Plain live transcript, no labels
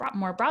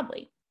more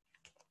broadly.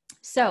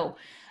 So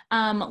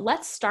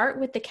let's start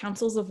with the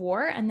councils of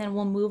war, and then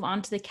we'll move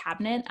on to the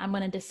cabinet. I'm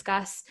going to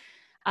discuss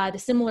the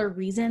similar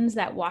reasons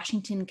that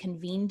Washington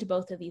convened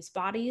both of these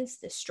bodies,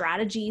 the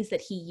strategies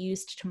that he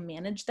used to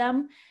manage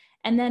them,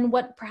 and then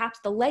what perhaps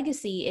the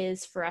legacy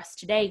is for us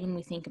today when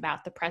we think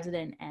about the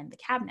president and the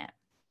cabinet.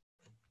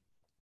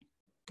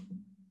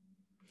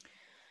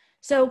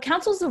 So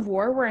councils of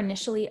war were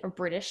initially a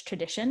British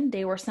tradition.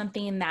 They were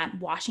something that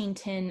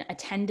Washington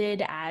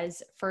attended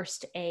as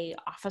first an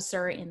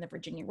officer in the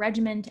Virginia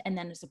Regiment and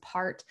then as a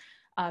part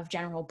of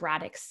General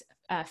Braddock's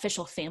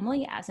official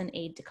family as an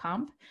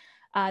aide-de-camp.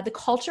 The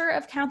culture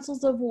of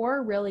councils of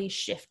war really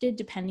shifted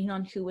depending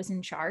on who was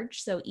in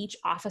charge. So each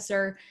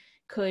officer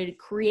could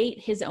create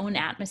his own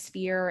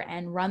atmosphere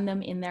and run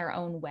them in their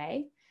own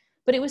way.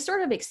 But it was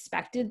sort of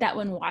expected that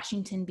when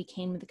Washington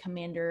became the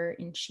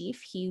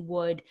commander-in-chief, he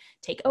would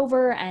take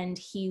over and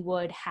he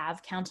would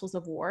have councils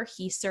of war.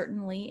 He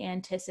certainly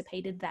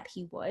anticipated that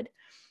he would.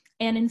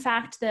 And in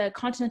fact, the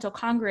Continental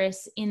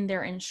Congress, in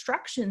their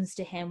instructions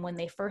to him when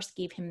they first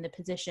gave him the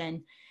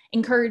position,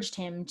 encouraged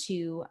him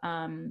to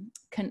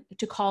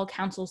call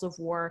councils of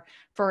war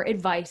for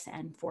advice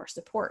and for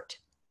support.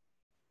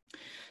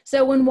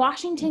 So when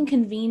Washington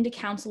convened a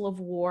council of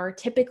war,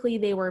 typically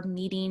they were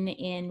meeting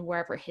in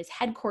wherever his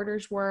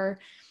headquarters were.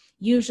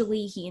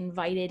 Usually he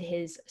invited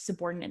his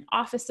subordinate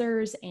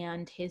officers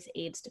and his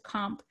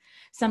aides-de-camp.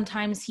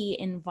 Sometimes he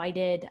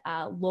invited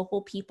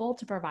local people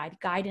to provide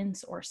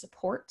guidance or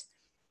support.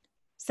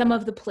 Some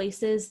of the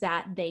places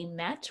that they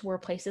met were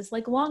places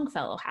like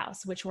Longfellow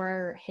House, which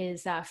were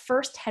his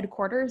first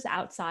headquarters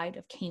outside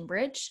of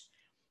Cambridge.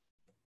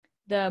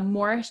 The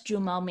Morris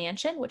Jumel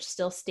Mansion, which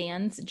still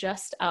stands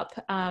just up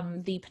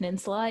the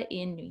peninsula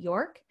in New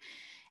York.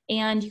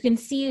 And you can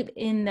see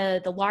in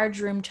the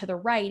large room to the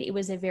right, it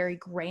was a very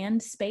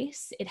grand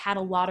space. It had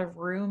a lot of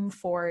room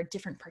for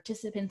different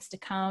participants to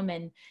come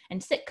and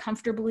sit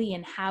comfortably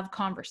and have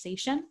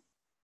conversation.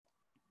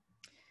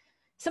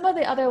 Some of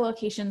the other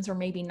locations were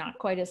maybe not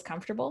quite as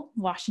comfortable.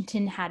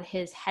 Washington had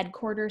his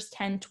headquarters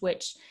tent,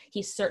 which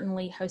he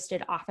certainly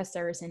hosted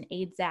officers and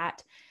aides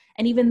at.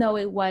 And even though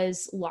it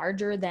was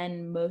larger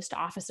than most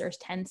officers'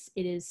 tents,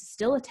 it is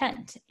still a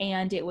tent.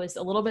 And it was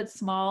a little bit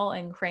small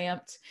and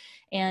cramped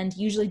and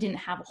usually didn't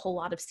have a whole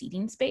lot of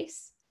seating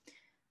space.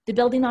 The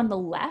building on the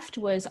left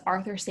was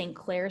Arthur St.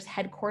 Clair's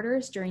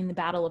headquarters during the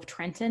Battle of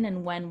Trenton.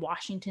 And when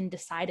Washington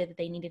decided that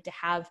they needed to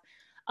have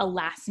a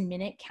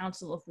last-minute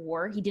council of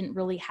war, he didn't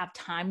really have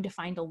time to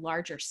find a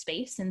larger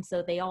space. And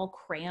so they all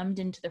crammed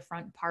into the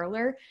front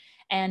parlor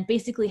and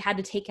basically had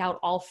to take out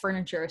all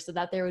furniture so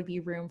that there would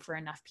be room for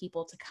enough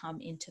people to come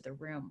into the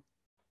room.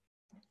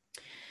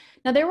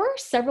 Now, there were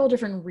several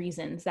different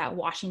reasons that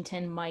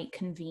Washington might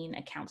convene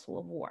a council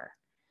of war.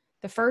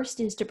 The first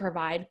is to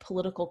provide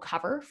political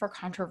cover for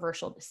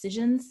controversial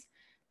decisions.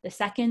 The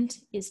second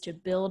is to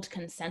build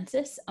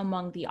consensus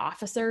among the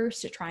officers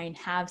to try and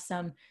have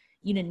some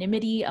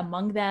unanimity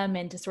among them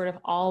and to sort of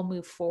all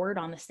move forward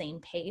on the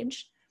same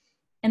page.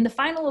 And the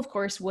final, of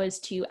course, was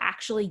to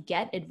actually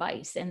get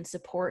advice and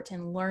support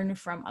and learn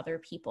from other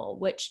people,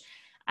 which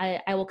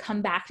I will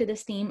come back to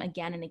this theme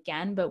again and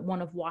again, but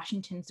one of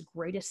Washington's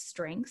greatest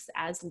strengths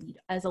as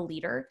a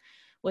leader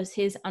was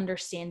his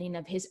understanding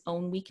of his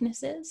own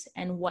weaknesses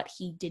and what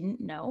he didn't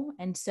know.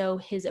 And so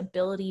his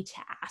ability to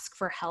ask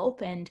for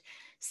help and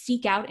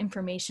seek out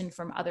information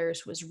from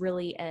others was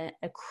really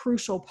a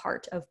crucial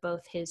part of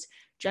both his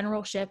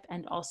generalship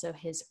and also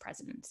his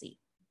presidency.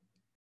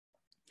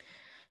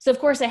 So of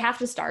course I have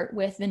to start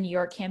with the New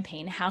York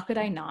campaign. How could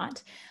I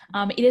not?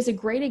 It is a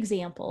great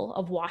example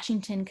of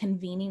Washington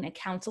convening a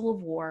council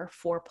of war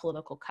for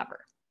political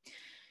cover.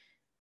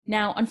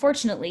 Now,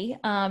 unfortunately,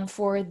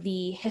 for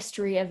the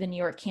history of the New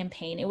York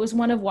campaign, it was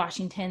one of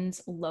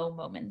Washington's low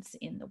moments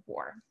in the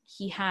war.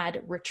 He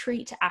had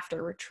retreat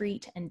after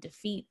retreat and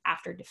defeat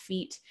after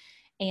defeat,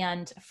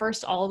 and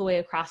first all the way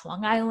across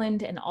Long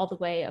Island and all the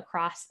way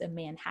across the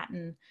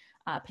Manhattan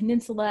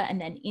Peninsula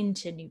and then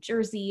into New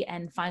Jersey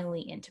and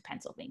finally into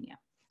Pennsylvania.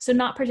 So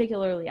not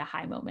particularly a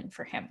high moment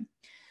for him.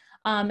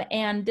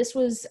 And this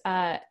was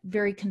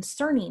very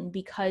concerning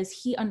because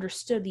he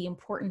understood the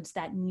importance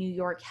that New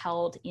York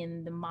held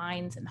in the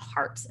minds and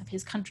hearts of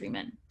his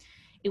countrymen.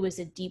 It was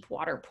a deep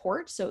water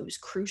port, so it was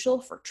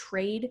crucial for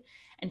trade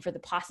and for the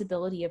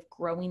possibility of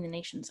growing the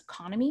nation's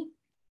economy.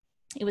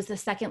 It was the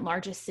second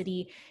largest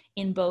city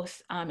in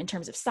both in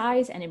terms of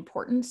size and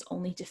importance,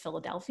 only to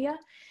Philadelphia.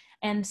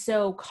 And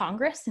so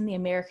Congress and the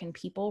American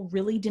people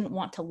really didn't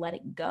want to let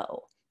it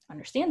go,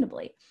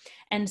 understandably.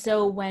 And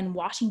so when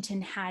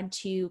Washington had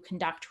to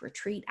conduct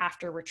retreat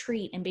after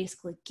retreat and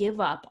basically give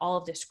up all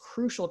of this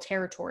crucial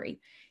territory,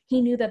 he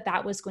knew that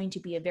that was going to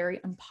be a very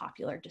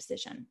unpopular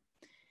decision.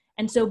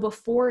 And so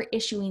before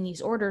issuing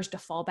these orders to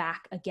fall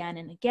back again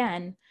and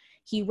again,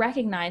 he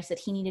recognized that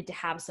he needed to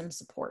have some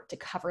support to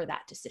cover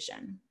that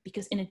decision.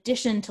 Because in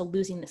addition to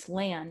losing this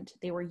land,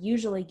 they were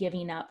usually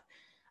giving up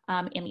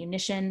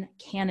ammunition,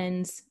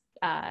 cannons,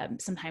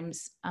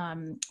 sometimes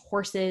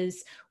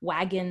horses,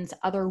 wagons,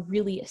 other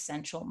really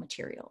essential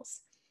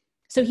materials.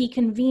 So he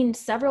convened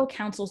several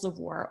councils of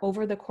war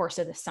over the course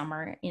of the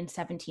summer in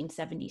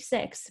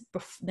 1776,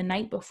 the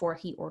night before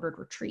he ordered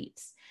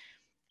retreats.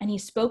 And he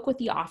spoke with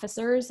the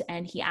officers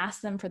and he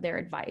asked them for their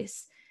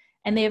advice.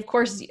 And they, of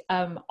course,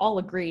 all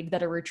agreed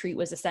that a retreat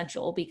was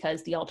essential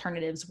because the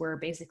alternatives were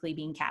basically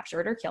being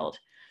captured or killed.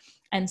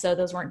 And so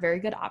those weren't very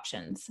good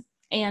options.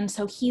 And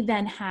so he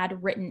then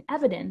had written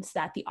evidence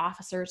that the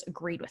officers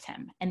agreed with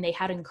him and they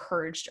had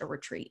encouraged a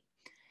retreat.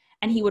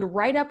 And he would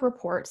write up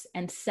reports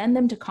and send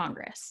them to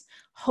Congress,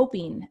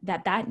 hoping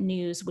that that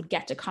news would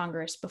get to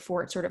Congress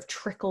before it sort of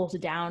trickled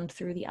down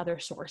through the other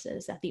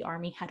sources that the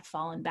army had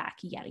fallen back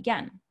yet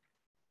again.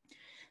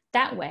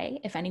 That way,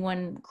 if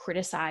anyone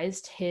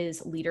criticized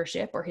his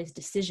leadership or his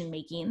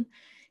decision-making,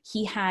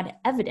 he had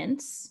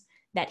evidence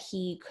that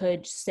he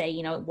could say,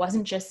 you know, it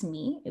wasn't just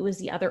me, it was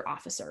the other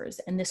officers,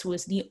 and this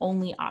was the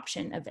only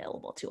option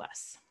available to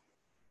us.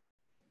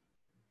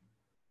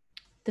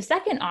 The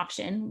second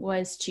option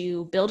was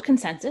to build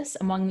consensus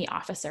among the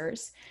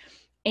officers,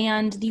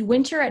 and the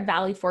winter at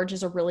Valley Forge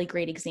is a really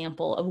great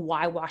example of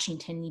why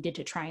Washington needed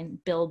to try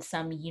and build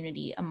some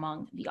unity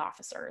among the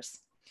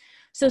officers.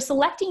 So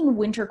selecting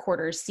winter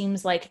quarters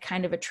seems like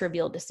kind of a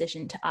trivial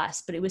decision to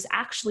us, but it was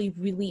actually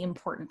really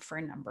important for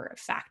a number of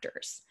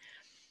factors.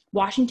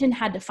 Washington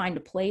had to find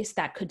a place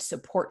that could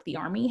support the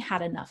army,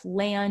 had enough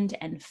land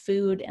and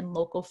food and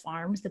local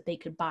farms that they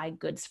could buy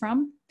goods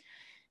from.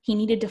 He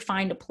needed to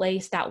find a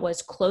place that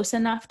was close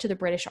enough to the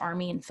British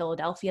Army in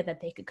Philadelphia that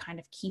they could kind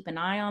of keep an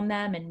eye on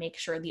them and make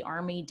sure the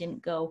army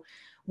didn't go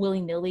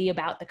willy-nilly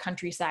about the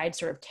countryside,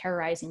 sort of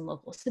terrorizing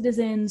local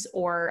citizens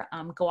or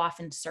go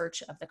off in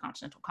search of the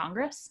Continental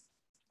Congress.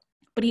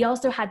 But he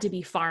also had to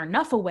be far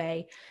enough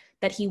away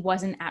that he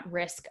wasn't at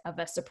risk of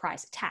a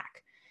surprise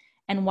attack.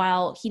 And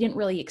while he didn't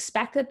really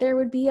expect that there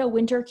would be a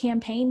winter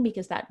campaign,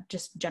 because that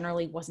just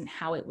generally wasn't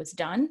how it was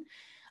done,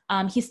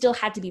 he still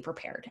had to be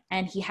prepared,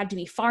 and he had to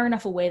be far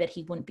enough away that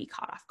he wouldn't be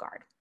caught off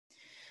guard.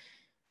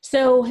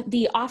 So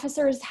the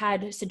officers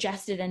had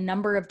suggested a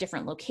number of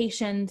different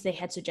locations. They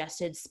had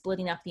suggested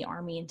splitting up the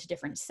army into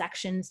different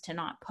sections to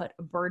not put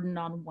a burden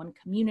on one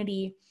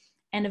community.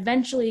 And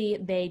eventually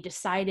they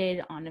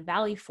decided on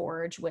Valley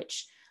Forge,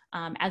 which,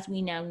 as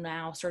we know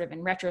now, sort of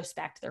in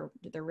retrospect,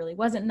 there really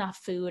wasn't enough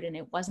food and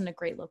it wasn't a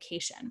great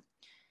location.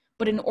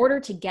 But in order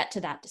to get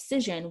to that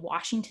decision,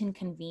 Washington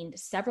convened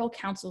several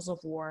councils of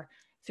war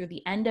through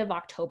the end of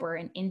October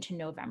and into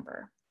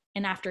November.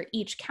 And after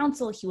each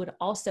council, he would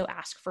also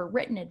ask for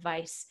written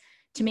advice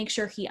to make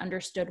sure he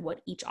understood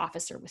what each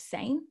officer was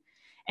saying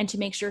and to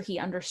make sure he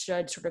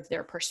understood sort of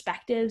their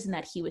perspectives and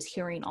that he was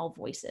hearing all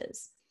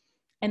voices.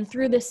 And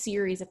through this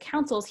series of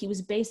councils, he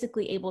was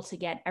basically able to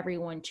get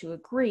everyone to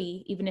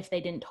agree, even if they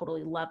didn't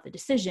totally love the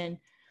decision,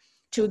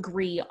 to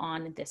agree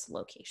on this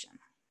location.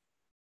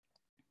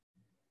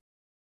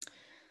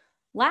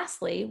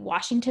 Lastly,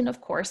 Washington,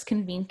 of course,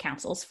 convened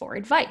councils for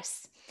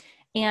advice.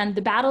 And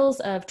the battles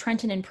of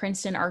Trenton and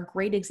Princeton are a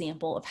great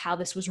example of how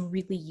this was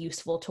really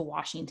useful to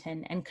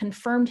Washington and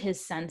confirmed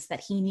his sense that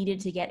he needed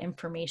to get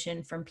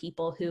information from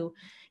people who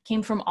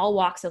came from all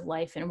walks of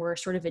life and were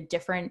sort of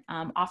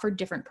offered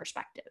different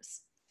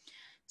perspectives.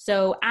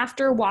 So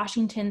after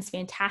Washington's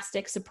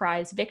fantastic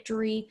surprise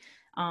victory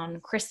on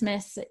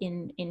Christmas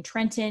in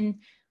Trenton,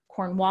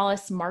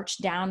 Cornwallis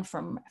marched down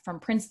from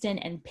Princeton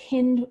and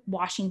pinned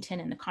Washington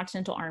and the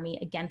Continental Army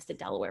against the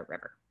Delaware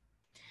River.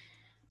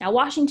 Now,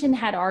 Washington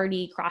had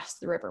already crossed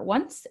the river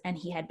once, and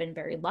he had been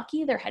very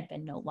lucky. There had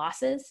been no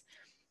losses,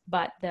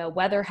 but the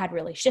weather had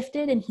really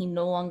shifted, and he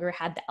no longer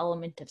had the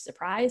element of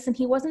surprise, and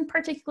he wasn't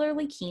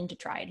particularly keen to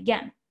try it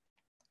again.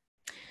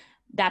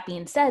 That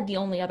being said, the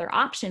only other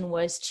option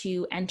was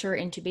to enter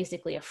into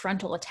basically a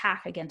frontal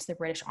attack against the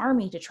British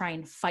Army to try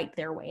and fight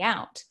their way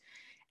out.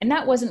 And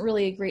that wasn't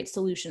really a great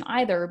solution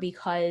either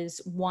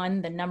because,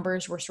 one, the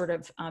numbers were sort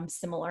of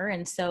similar,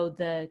 and so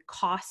the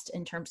cost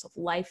in terms of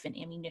life and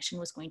ammunition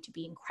was going to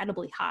be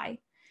incredibly high.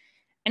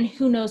 And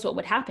who knows what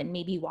would happen?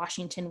 Maybe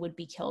Washington would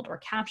be killed or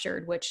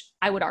captured, which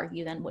I would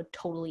argue then would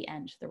totally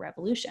end the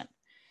revolution.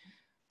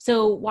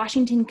 So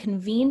Washington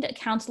convened a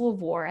council of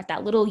war at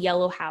that little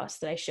yellow house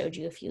that I showed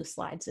you a few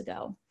slides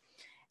ago.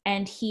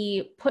 And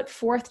he put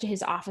forth to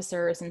his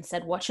officers and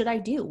said, what should I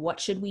do? What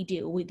should we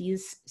do?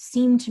 These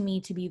seem to me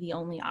to be the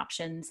only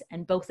options,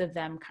 and both of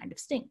them kind of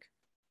stink.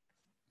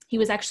 He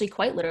was actually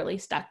quite literally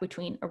stuck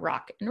between a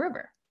rock and a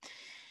river.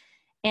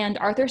 And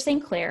Arthur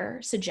St.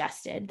 Clair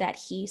suggested that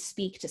he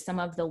speak to some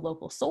of the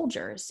local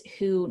soldiers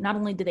who not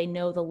only did they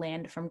know the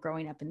land from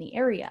growing up in the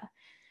area,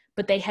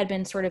 but they had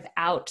been sort of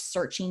out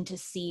searching to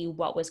see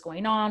what was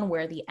going on,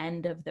 where the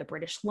end of the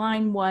British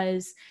line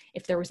was,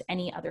 if there was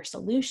any other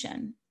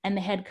solution. And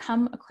they had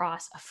come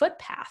across a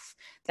footpath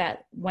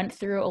that went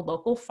through a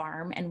local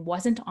farm and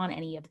wasn't on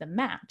any of the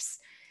maps.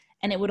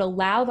 And it would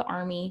allow the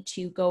army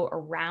to go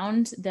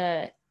around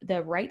the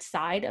right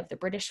side of the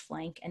British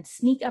flank and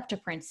sneak up to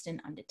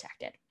Princeton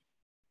undetected.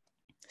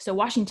 So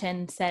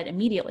Washington said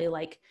immediately,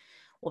 like,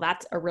 well,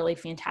 that's a really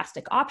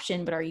fantastic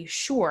option, but are you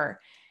sure?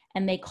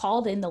 And they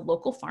called in the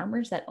local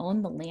farmers that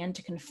owned the land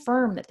to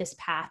confirm that this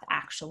path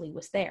actually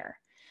was there.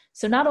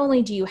 So not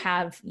only do you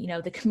have,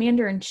 the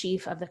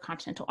commander-in-chief of the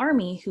Continental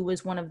Army, who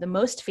was one of the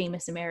most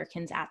famous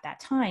Americans at that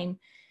time,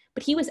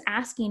 but he was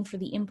asking for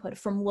the input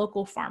from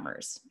local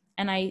farmers.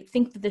 And I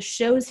think that this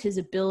shows his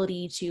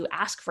ability to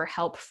ask for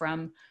help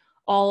from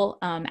all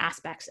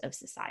aspects of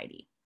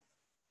society.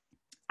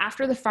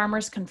 After the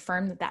farmers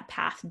confirmed that that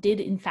path did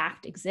in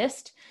fact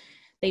exist,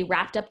 they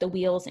wrapped up the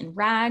wheels in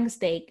rags.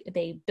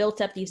 They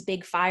built up these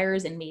big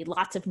fires and made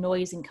lots of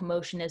noise and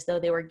commotion as though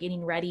they were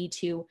getting ready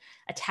to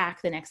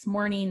attack the next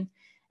morning.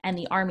 And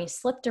the army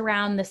slipped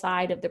around the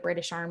side of the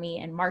British Army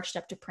and marched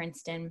up to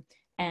Princeton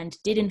and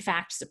did in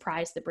fact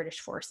surprise the British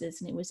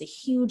forces. And it was a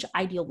huge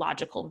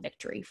ideological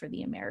victory for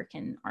the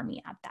American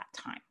army at that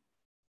time.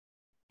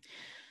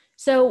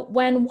 So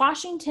when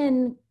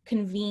Washington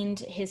convened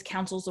his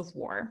councils of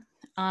war,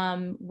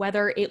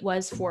 whether it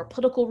was for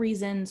political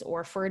reasons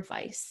or for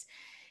advice,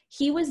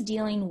 he was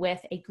dealing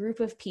with a group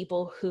of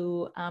people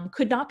who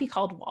could not be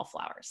called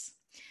wallflowers.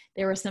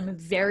 There were some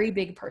very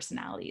big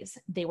personalities.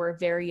 They were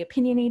very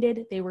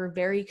opinionated. They were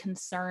very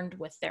concerned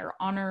with their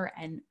honor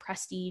and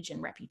prestige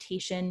and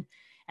reputation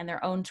and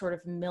their own sort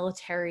of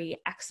military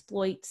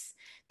exploits.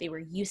 They were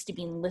used to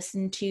being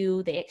listened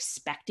to. They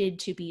expected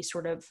to be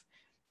sort of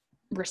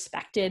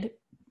respected.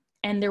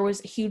 And there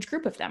was a huge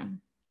group of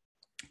them.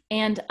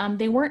 And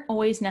they weren't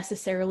always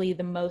necessarily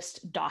the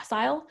most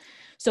docile.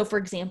 So for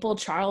example,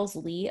 Charles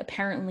Lee,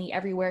 apparently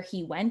everywhere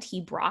he went,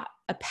 he brought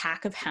a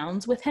pack of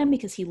hounds with him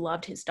because he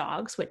loved his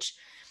dogs, which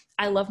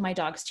I love my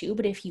dogs too.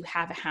 But if you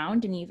have a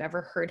hound and you've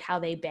ever heard how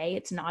they bay,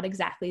 it's not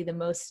exactly the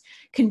most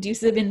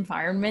conducive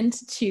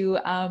environment to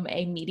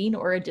a meeting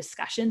or a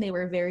discussion. They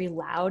were very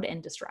loud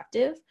and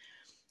disruptive.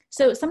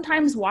 So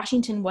sometimes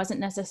Washington wasn't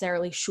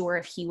necessarily sure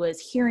if he was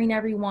hearing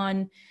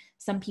everyone.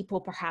 Some people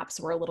perhaps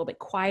were a little bit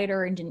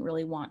quieter and didn't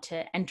really want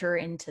to enter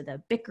into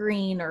the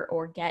bickering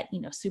or get,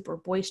 super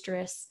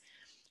boisterous.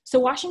 So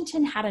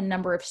Washington had a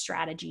number of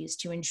strategies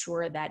to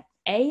ensure that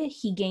A,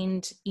 he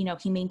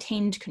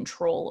maintained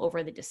control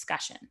over the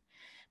discussion,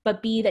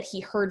 but B, that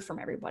he heard from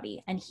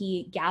everybody and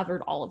he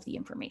gathered all of the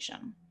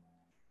information.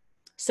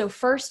 So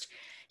first,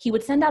 he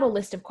would send out a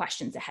list of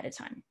questions ahead of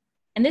time.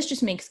 And this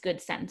just makes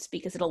good sense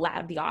because it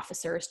allowed the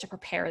officers to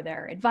prepare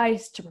their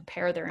advice, to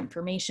prepare their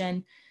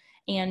information,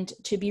 and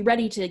to be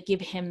ready to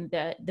give him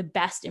the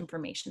best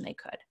information they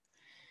could.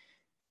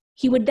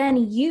 He would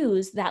then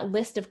use that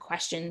list of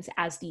questions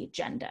as the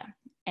agenda.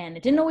 And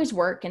it didn't always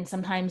work, and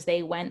sometimes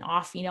they went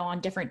off,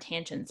 on different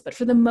tangents. But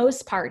for the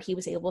most part, he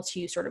was able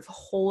to sort of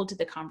hold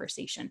the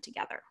conversation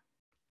together.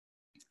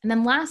 And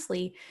then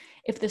lastly,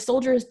 if the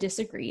soldiers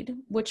disagreed,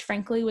 which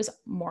frankly was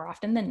more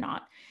often than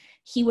not,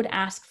 he would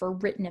ask for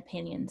written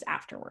opinions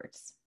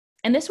afterwards.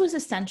 And this was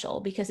essential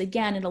because,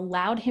 again, it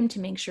allowed him to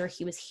make sure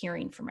he was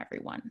hearing from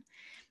everyone.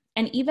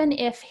 And even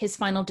if his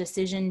final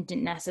decision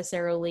didn't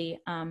necessarily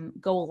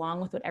go along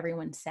with what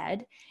everyone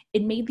said,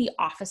 it made the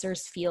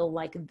officers feel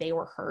like they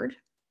were heard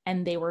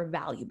and they were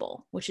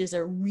valuable, which is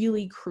a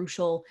really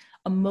crucial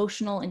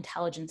emotional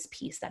intelligence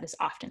piece that is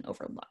often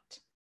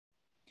overlooked.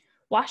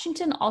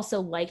 Washington also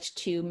liked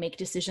to make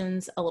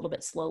decisions a little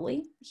bit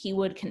slowly. He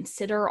would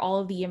consider all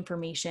of the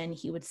information,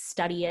 he would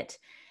study it,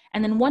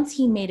 and then once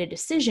he made a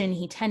decision,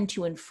 he tended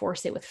to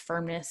enforce it with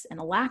firmness and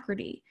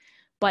alacrity.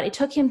 But it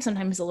took him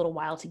sometimes a little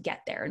while to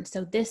get there. And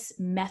so this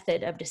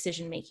method of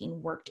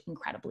decision-making worked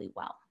incredibly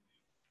well.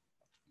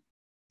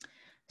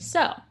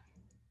 So,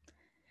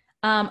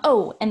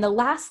 and the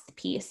last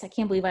piece, I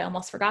can't believe I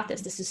almost forgot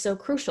this. This is so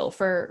crucial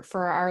for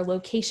our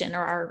location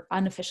or our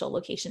unofficial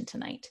location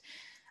tonight.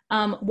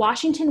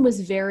 Washington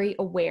was very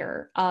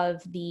aware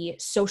of the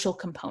social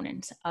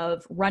component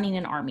of running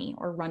an army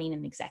or running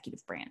an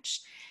executive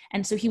branch.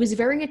 And so he was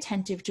very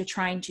attentive to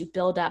trying to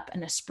build up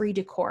an esprit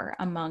de corps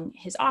among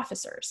his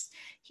officers.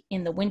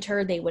 In the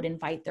winter, they would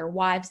invite their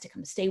wives to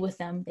come stay with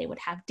them. They would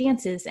have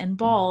dances and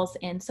balls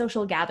and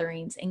social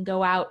gatherings and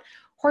go out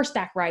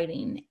horseback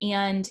riding.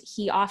 And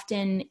he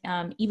often,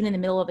 even in the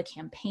middle of a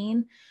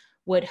campaign,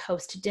 would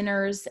host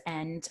dinners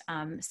and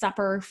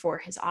supper for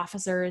his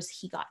officers.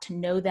 He got to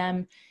know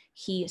them.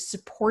 He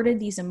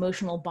supported these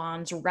emotional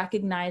bonds,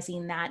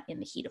 recognizing that in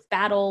the heat of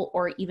battle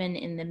or even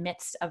in the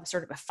midst of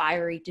sort of a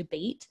fiery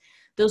debate,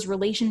 those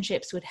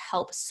relationships would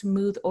help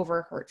smooth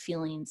over hurt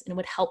feelings and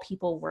would help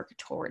people work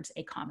towards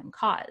a common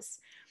cause.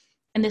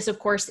 And this, of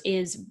course,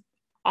 is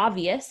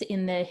obvious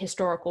in the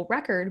historical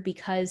record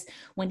because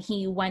when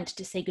he went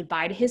to say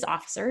goodbye to his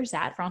officers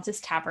at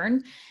Fraunces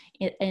Tavern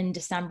in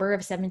December of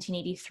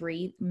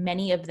 1783,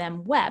 many of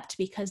them wept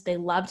because they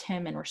loved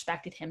him and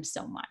respected him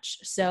so much.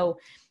 So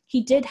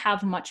he did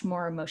have much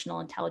more emotional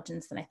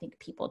intelligence than I think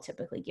people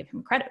typically give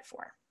him credit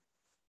for.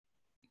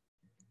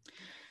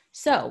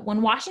 So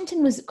when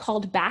Washington was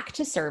called back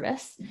to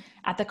service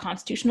at the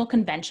Constitutional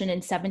Convention in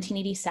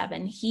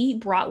 1787, he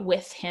brought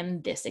with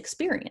him this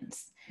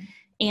experience.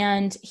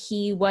 And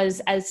he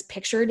was, as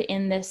pictured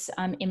in this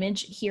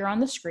image here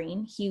on the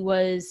screen, he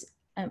was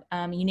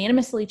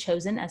unanimously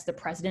chosen as the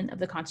president of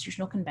the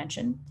Constitutional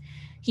Convention.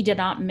 He did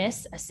not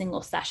miss a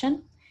single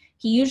session.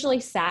 He usually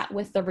sat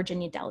with the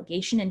Virginia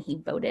delegation and he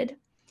voted.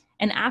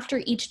 And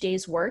after each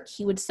day's work,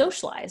 he would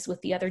socialize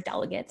with the other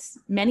delegates,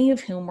 many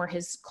of whom were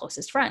his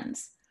closest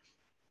friends.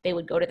 They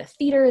would go to the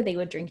theater, they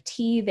would drink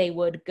tea, they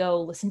would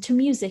go listen to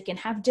music and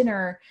have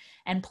dinner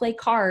and play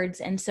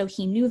cards. And so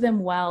he knew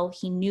them well.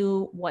 He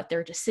knew what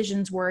their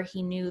decisions were.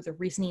 He knew the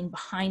reasoning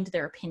behind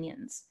their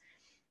opinions.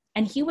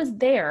 And he was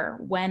there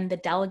when the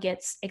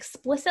delegates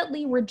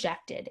explicitly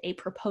rejected a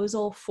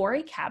proposal for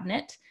a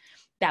cabinet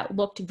that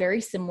looked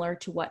very similar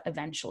to what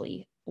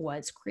eventually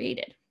was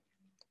created.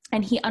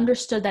 And he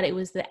understood that it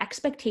was the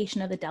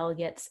expectation of the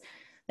delegates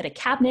that a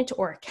cabinet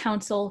or a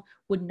council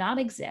would not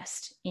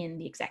exist in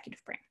the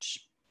executive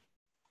branch.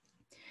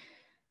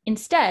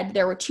 Instead,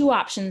 there were two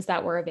options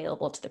that were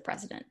available to the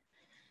president.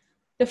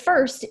 The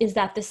first is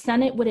that the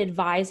Senate would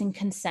advise and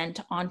consent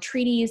on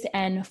treaties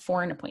and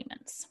foreign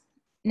appointments.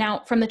 Now,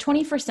 from the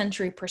 21st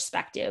century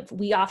perspective,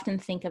 we often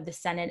think of the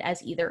Senate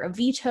as either a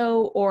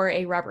veto or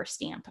a rubber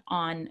stamp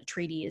on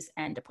treaties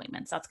and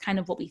appointments. That's kind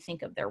of what we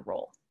think of their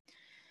role.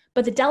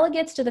 But the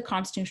delegates to the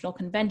Constitutional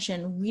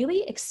Convention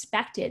really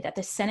expected that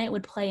the Senate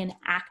would play an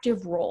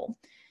active role,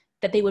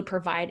 that they would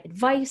provide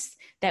advice,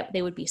 that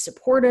they would be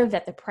supportive,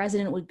 that the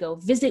president would go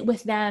visit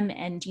with them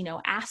and,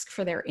 ask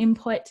for their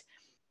input.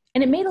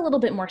 And it made a little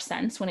bit more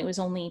sense when it was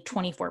only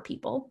 24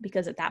 people,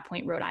 because at that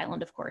point, Rhode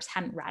Island, of course,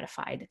 hadn't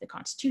ratified the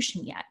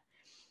Constitution yet.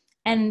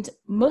 And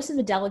most of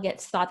the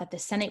delegates thought that the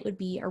Senate would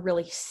be a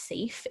really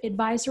safe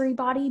advisory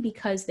body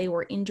because they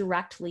were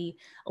indirectly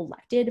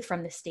elected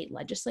from the state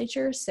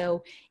legislature.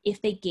 So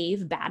if they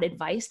gave bad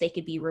advice, they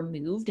could be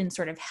removed and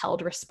sort of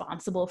held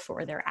responsible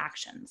for their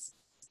actions.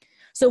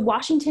 So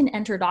Washington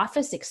entered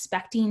office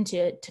expecting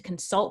to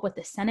consult with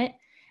the Senate.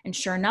 And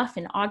sure enough,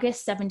 in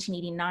August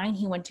 1789,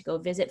 he went to go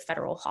visit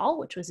Federal Hall,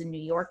 which was in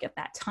New York at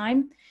that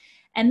time.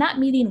 And that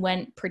meeting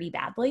went pretty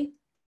badly.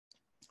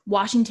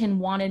 Washington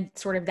wanted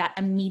sort of that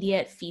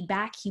immediate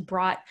feedback. He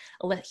brought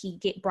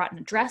an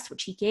address,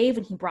 which he gave,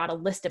 and he brought a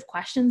list of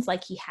questions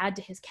like he had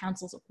to his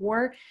councils of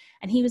war.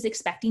 And he was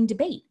expecting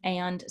debate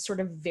and sort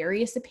of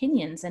various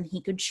opinions, and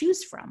he could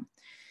choose from.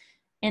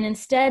 And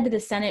instead, the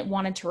Senate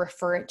wanted to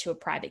refer it to a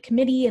private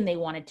committee, and they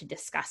wanted to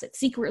discuss it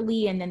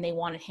secretly. And then they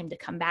wanted him to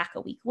come back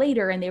a week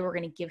later, and they were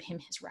going to give him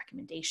his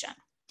recommendation.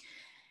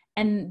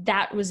 And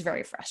that was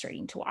very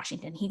frustrating to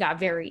Washington. He got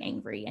very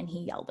angry and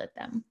he yelled at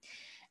them.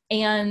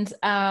 And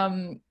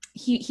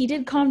he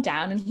did calm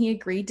down and he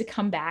agreed to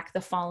come back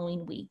the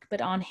following week.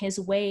 But on his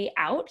way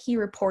out, he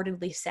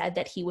reportedly said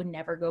that he would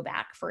never go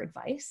back for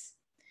advice.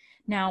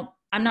 Now,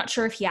 I'm not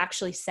sure if he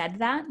actually said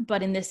that,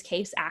 but in this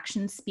case,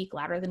 actions speak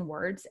louder than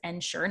words.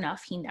 And sure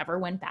enough, he never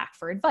went back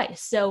for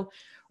advice. So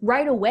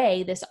right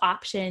away, this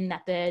option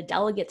that the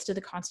delegates to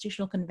the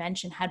Constitutional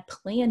Convention had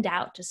planned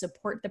out to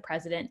support the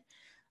president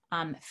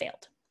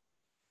failed.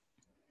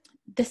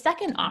 The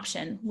second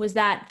option was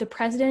that the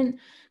president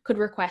could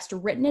request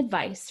written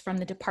advice from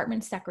the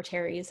department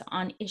secretaries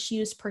on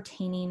issues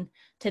pertaining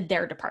to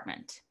their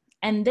department.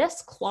 And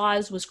this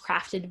clause was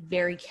crafted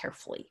very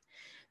carefully.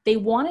 They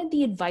wanted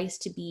the advice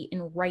to be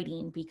in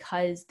writing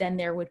because then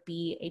there would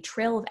be a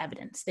trail of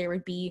evidence. There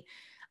would be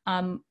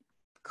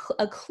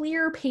a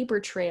clear paper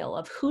trail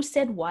of who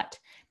said what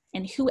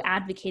and who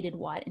advocated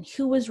what and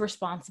who was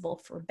responsible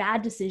for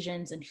bad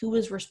decisions and who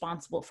was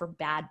responsible for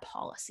bad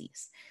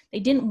policies. They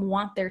didn't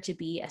want there to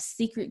be a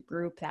secret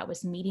group that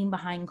was meeting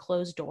behind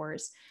closed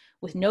doors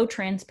with no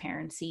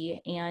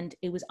transparency, and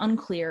it was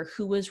unclear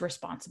who was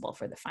responsible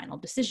for the final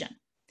decision.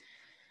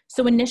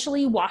 So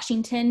initially,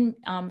 Washington,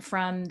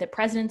 from the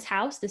president's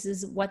house, this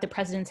is what the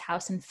president's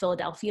house in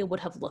Philadelphia would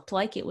have looked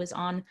like. It was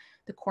on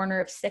the corner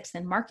of 6th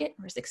and Market,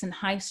 or 6th and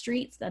High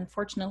Streets.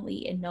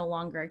 Unfortunately, it no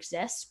longer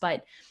exists,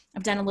 but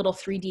I've done a little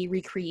 3D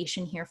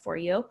recreation here for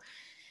you.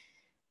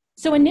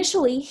 So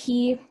initially,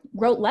 he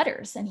wrote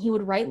letters, and he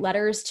would write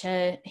letters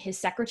to his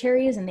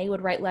secretaries, and they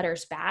would write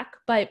letters back.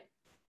 But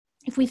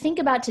if we think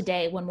about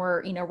today, when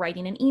we're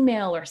writing an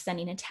email or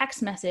sending a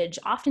text message,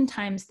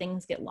 oftentimes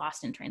things get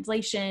lost in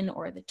translation,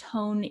 or the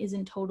tone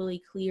isn't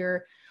totally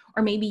clear,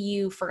 or maybe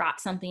you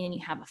forgot something and you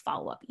have a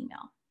follow-up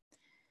email.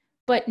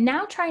 But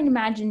now try and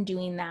imagine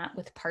doing that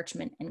with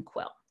parchment and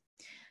quill.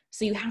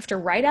 So you have to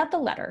write out the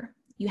letter,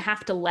 you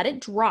have to let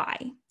it dry,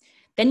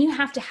 then you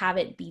have to have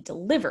it be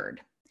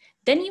delivered,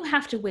 then you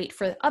have to wait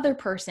for the other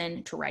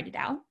person to write it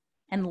out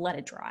and let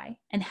it dry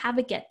and have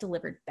it get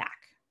delivered back.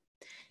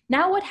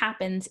 Now what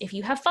happens if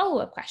you have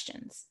follow-up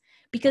questions?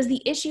 Because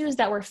the issues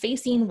that were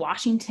facing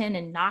Washington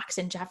and Knox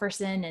and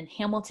Jefferson and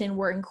Hamilton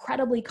were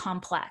incredibly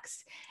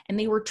complex, and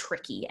they were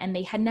tricky, and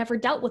they had never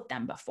dealt with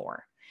them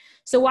before.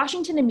 So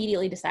Washington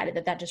immediately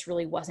decided that just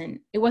really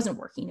wasn't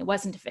working, it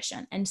wasn't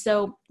efficient. And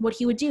so what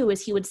he would do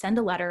is he would send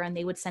a letter and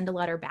they would send a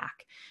letter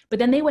back, but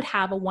then they would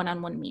have a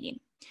one-on-one meeting.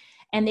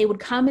 And they would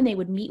come and they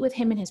would meet with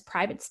him in his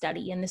private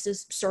study. And this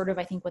is sort of,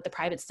 I think, what the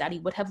private study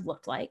would have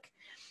looked like.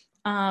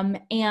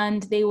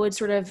 And they would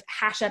sort of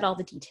hash out all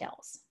the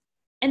details.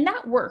 And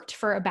that worked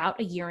for about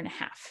a year and a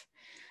half,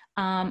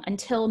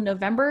 until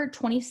November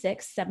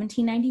 26,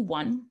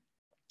 1791,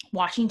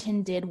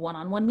 Washington did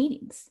one-on-one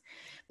meetings.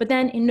 But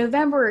then in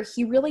November,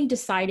 he really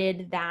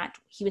decided that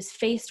he was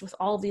faced with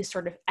all of these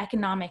sort of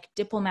economic,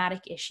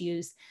 diplomatic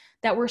issues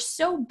that were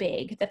so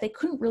big that they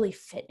couldn't really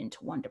fit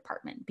into one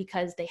department,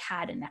 because they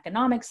had an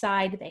economic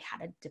side, they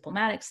had a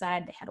diplomatic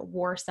side, they had a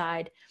war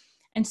side.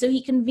 And so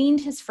he convened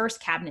his first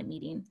cabinet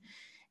meeting.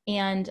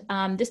 And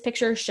this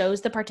picture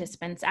shows the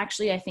participants.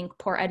 Actually, I think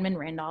poor Edmund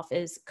Randolph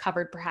is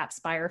covered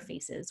perhaps by our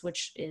faces,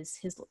 which is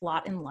his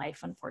lot in life,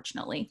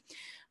 unfortunately.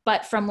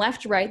 But from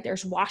left to right,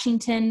 there's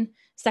Washington,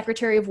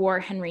 Secretary of War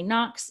Henry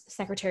Knox,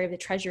 Secretary of the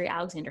Treasury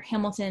Alexander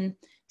Hamilton,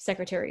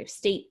 Secretary of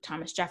State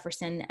Thomas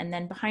Jefferson, and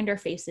then behind our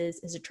faces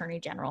is Attorney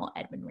General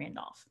Edmund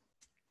Randolph.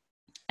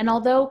 And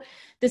although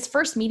this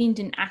first meeting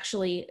didn't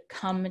actually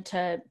come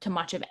to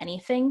much of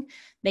anything,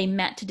 they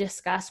met to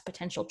discuss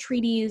potential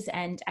treaties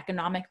and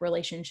economic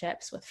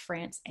relationships with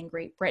France and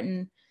Great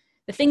Britain.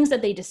 The things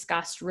that they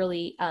discussed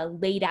really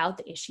laid out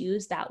the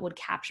issues that would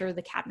capture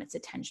the cabinet's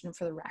attention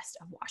for the rest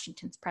of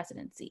Washington's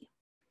presidency.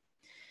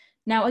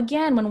 Now,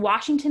 again, when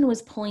Washington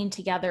was pulling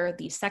together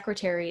these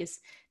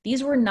secretaries,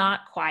 these were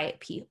not quiet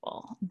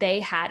people. They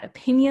had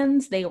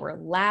opinions, they were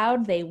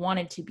loud, they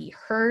wanted to be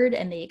heard,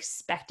 and they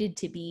expected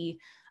to be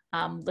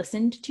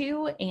listened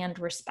to and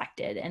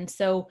respected. And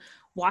so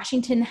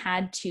Washington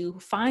had to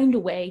find a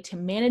way to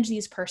manage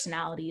these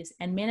personalities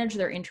and manage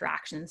their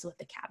interactions with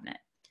the cabinet.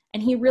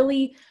 And he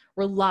really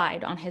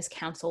relied on his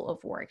Council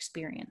of War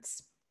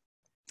experience.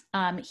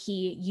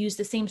 He used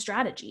the same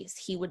strategies.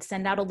 He would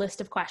send out a list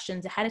of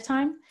questions ahead of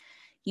time,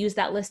 use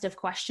that list of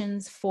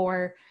questions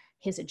for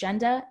his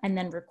agenda, and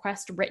then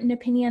request written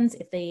opinions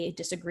if they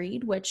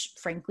disagreed, which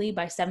frankly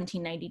by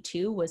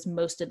 1792 was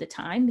most of the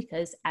time,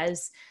 because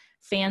as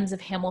fans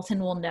of Hamilton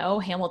will know,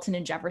 Hamilton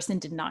and Jefferson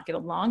did not get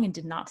along and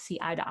did not see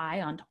eye to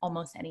eye on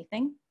almost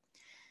anything.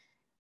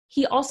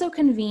 He also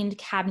convened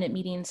cabinet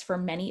meetings for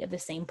many of the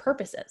same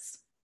purposes.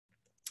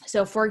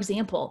 So for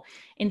example,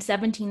 in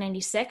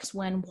 1796,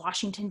 when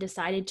Washington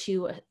decided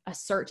to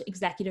assert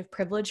executive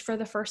privilege for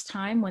the first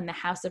time, when the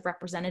House of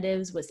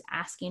Representatives was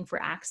asking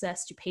for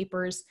access to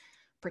papers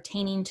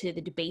pertaining to the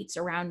debates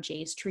around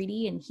Jay's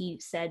Treaty, and he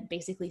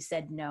basically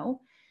said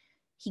no,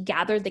 he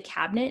gathered the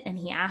cabinet and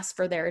he asked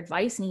for their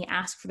advice, and he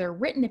asked for their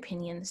written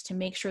opinions to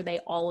make sure they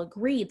all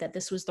agreed that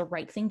this was the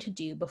right thing to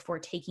do before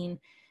taking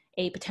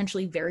a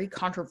potentially very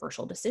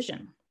controversial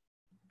decision.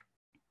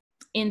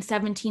 In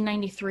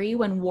 1793,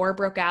 when war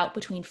broke out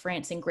between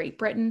France and Great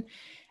Britain,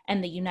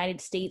 and the United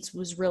States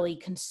was really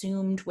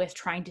consumed with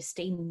trying to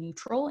stay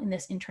neutral in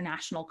this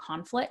international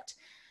conflict,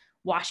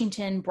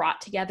 Washington brought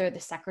together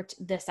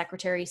the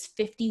secretaries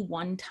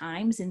 51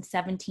 times in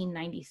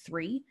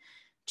 1793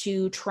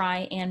 to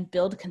try and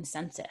build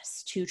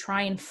consensus, to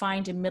try and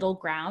find a middle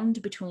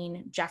ground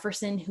between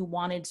Jefferson, who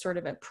wanted sort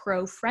of a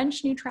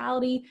pro-French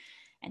neutrality,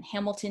 and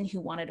Hamilton,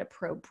 who wanted a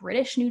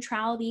pro-British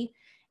neutrality,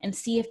 and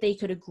see if they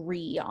could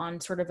agree on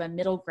sort of a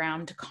middle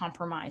ground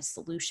compromise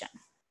solution.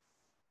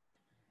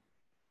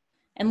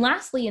 And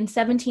lastly, in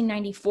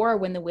 1794,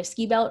 when the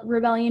Whiskey Belt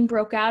Rebellion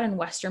broke out in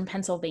Western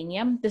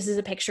Pennsylvania, this is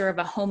a picture of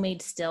a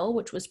homemade still,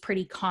 which was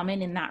pretty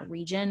common in that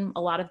region.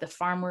 A lot of the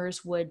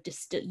farmers would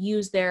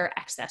use their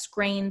excess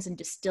grains and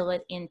distill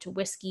it into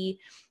whiskey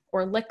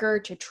or liquor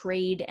to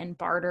trade and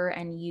barter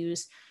and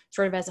use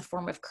sort of as a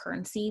form of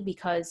currency,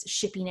 because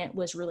shipping it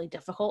was really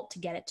difficult to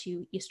get it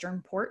to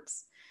Eastern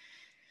ports.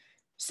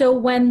 So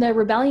when the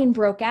rebellion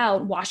broke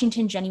out,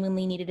 Washington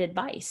genuinely needed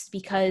advice,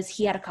 because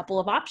he had a couple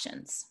of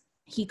options.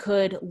 He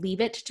could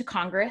leave it to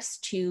Congress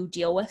to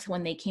deal with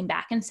when they came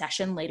back in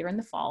session later in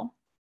the fall.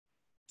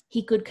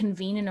 He could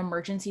convene an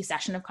emergency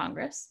session of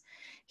Congress.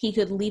 He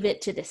could leave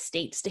it to the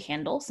states to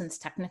handle, since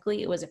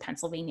technically it was a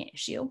Pennsylvania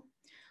issue.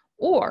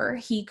 Or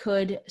he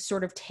could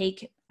sort of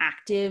take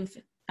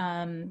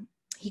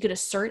he could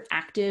assert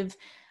active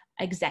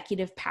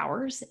executive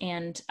powers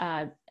and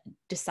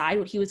decide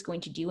what he was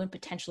going to do and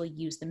potentially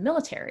use the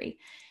military.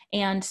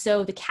 And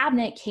so the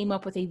cabinet came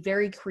up with a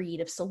very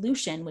creative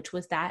solution, which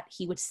was that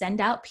he would send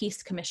out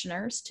peace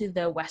commissioners to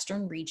the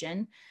Western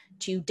region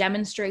to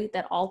demonstrate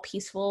that all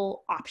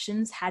peaceful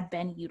options had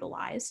been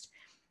utilized,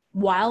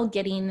 while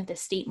getting the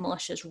state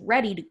militias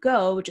ready to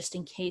go just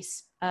in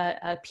case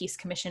a peace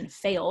commission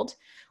failed,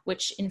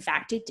 which in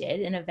fact it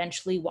did. And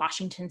eventually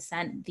Washington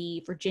sent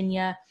the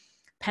Virginia,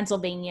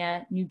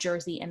 Pennsylvania, New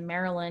Jersey, and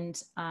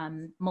Maryland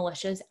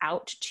militias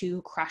out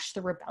to crush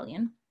the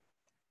rebellion.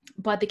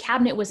 But the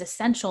cabinet was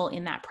essential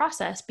in that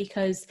process,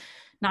 because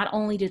not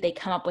only did they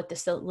come up with the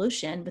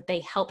solution, but they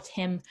helped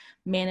him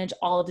manage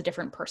all of the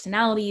different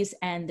personalities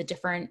and the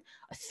different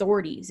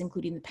authorities,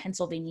 including the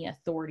Pennsylvania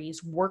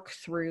authorities, work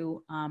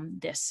through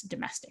this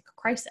domestic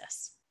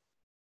crisis.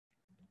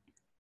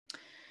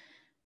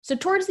 So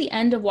towards the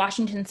end of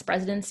Washington's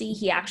presidency,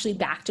 he actually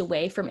backed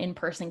away from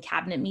in-person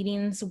cabinet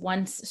meetings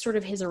once sort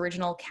of his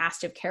original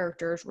cast of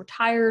characters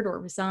retired or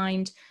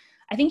resigned.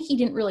 I think he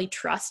didn't really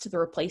trust the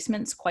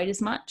replacements quite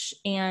as much,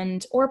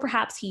 or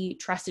perhaps he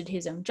trusted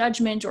his own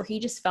judgment, or he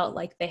just felt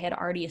like they had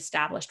already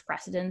established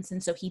precedents,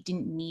 and so he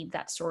didn't need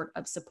that sort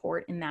of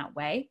support in that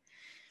way.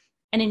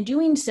 And in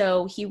doing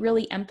so, he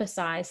really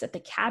emphasized that the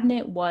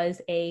cabinet was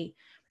a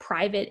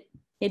private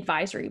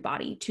advisory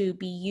body to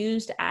be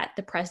used at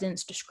the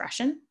president's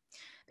discretion.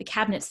 The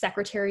cabinet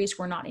secretaries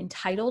were not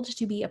entitled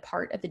to be a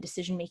part of the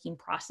decision-making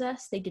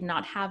process. They did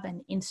not have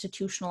an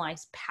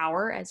institutionalized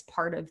power as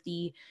part of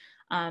the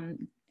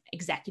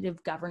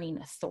executive governing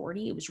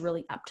authority. It was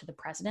really up to the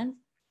president.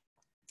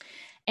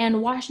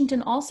 And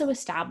Washington also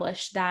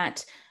established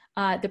that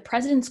the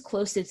president's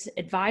closest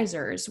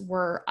advisors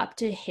were up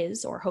to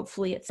his, or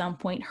hopefully at some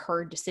point,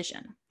 her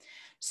decision.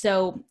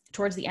 So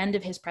towards the end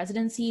of his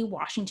presidency,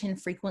 Washington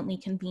frequently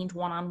convened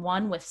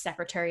one-on-one with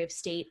Secretary of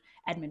State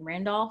Edmund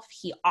Randolph.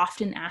 He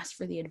often asked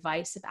for the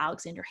advice of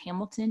Alexander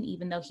Hamilton,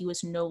 even though he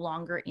was no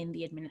longer in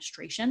the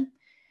administration.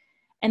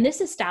 And this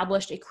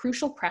established a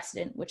crucial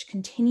precedent which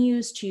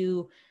continues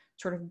to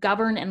sort of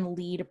govern and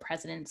lead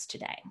presidents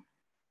today.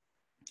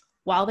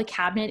 While the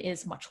cabinet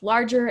is much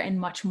larger and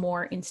much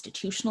more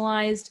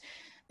institutionalized,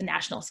 the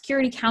National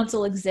Security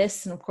Council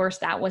exists, and of course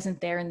that wasn't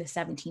there in the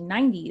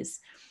 1790s,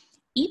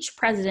 each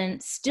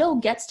president still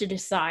gets to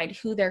decide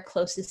who their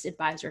closest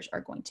advisors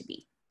are going to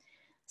be.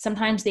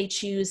 Sometimes they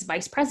choose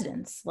vice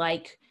presidents,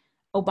 like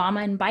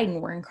Obama and Biden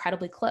were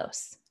incredibly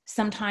close.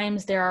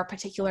 Sometimes there are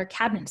particular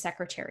cabinet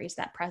secretaries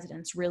that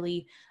presidents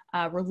really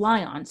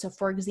rely on. So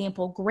for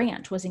example,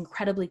 Grant was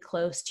incredibly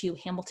close to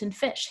Hamilton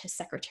Fish, his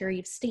Secretary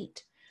of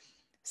State.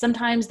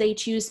 Sometimes they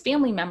choose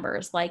family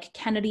members, like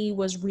Kennedy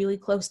was really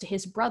close to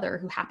his brother,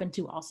 who happened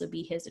to also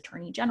be his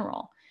Attorney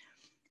General.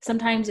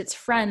 Sometimes it's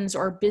friends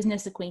or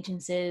business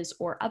acquaintances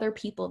or other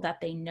people that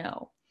they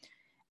know.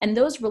 And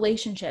those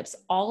relationships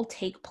all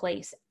take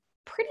place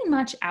pretty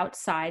much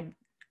outside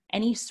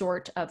any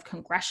sort of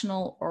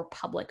congressional or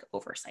public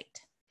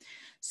oversight.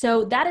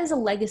 So that is a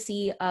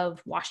legacy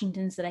of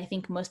Washington's that I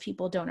think most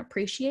people don't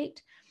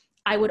appreciate.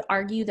 I would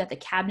argue that the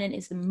cabinet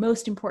is the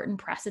most important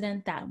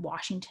precedent that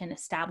Washington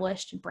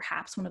established, and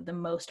perhaps one of the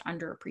most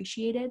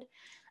underappreciated.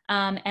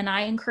 And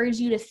I encourage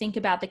you to think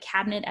about the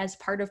cabinet as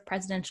part of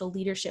presidential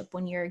leadership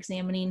when you're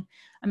examining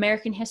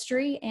American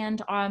history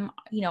and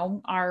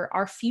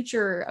our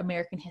future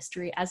American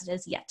history as it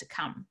is yet to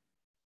come.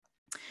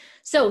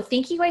 So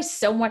thank you guys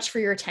so much for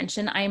your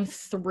attention. I am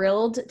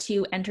thrilled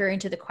to enter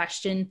into the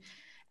question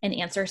and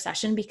answer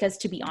session, because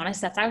to be honest,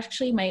 that's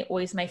actually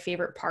always my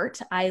favorite part.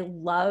 I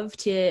love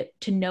to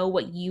know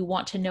what you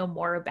want to know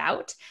more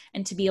about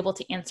and to be able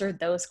to answer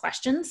those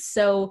questions.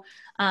 So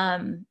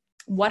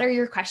what are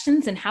your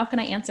questions and how can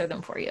I answer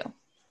them for you?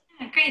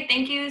 Great.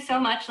 Thank you so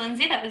much,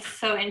 Lindsay. That was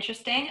so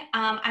interesting.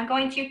 I'm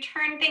going to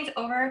turn things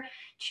over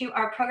to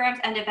our Programs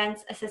and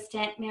Events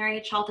Assistant,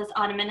 Mary Chaltis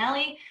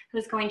Autominelli,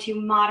 who's going to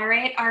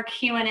moderate our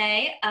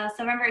Q&A.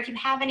 So remember, if you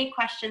have any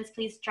questions,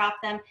 please drop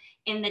them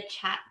in the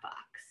chat box.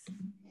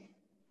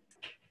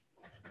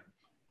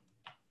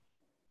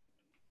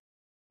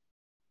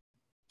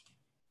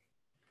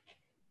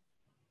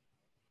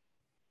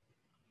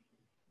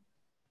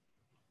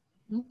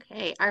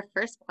 Okay, our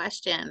first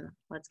question.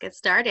 Let's get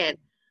started.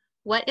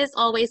 What is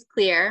always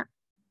clear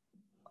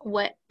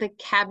what the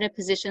cabinet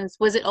positions,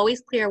 was it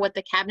always clear what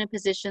the cabinet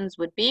positions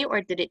would be,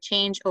 or did it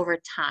change over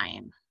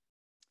time?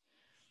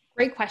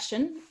 Great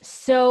question.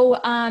 So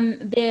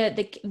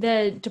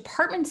the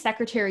department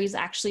secretaries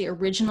actually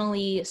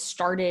originally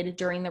started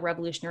during the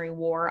Revolutionary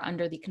War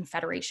under the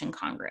Confederation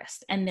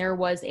Congress. And there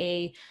was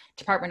a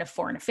Department of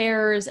Foreign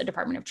Affairs, a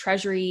Department of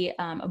Treasury,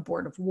 a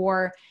Board of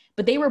War,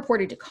 but they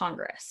reported to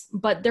Congress.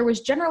 But there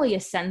was generally a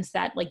sense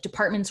that like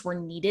departments were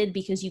needed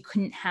because you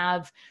couldn't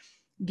have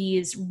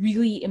these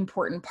really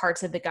important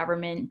parts of the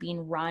government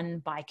being run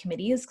by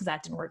committees, because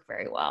that didn't work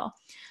very well.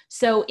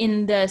 So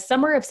in the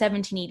summer of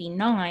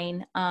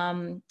 1789,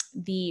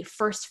 the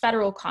first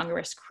federal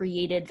Congress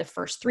created the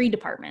first three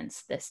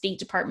departments: the State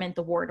Department,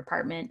 the War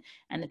Department,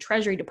 and the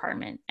Treasury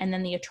Department. And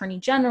then the Attorney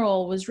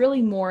General was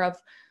really more of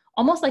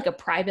almost like a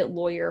private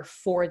lawyer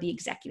for the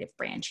executive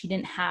branch. He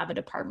didn't have a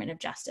Department of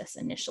Justice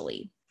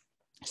initially.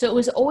 So it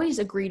was always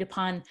agreed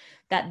upon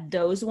that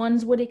those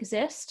ones would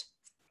exist.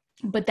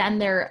 But then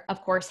there,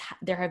 of course,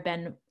 there have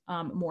been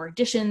more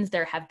additions.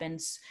 There have been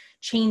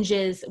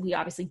changes. We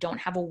obviously don't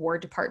have a War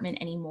Department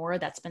anymore.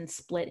 That's been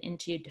split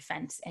into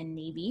Defense and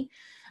Navy.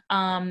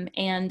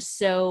 And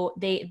so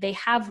they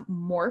have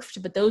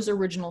morphed, but those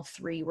original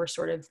three were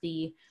sort of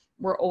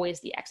were always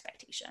the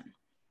expectation.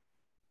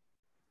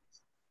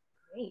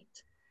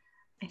 Great.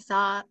 I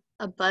saw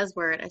a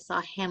buzzword. I saw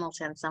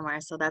Hamilton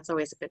somewhere, so that's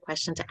always a good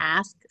question to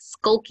ask.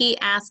 Skulky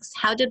asks,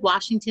 how did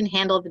Washington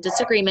handle the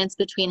disagreements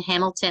between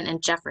Hamilton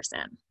and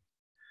Jefferson?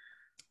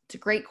 It's a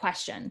great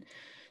question.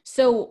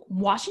 So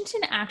Washington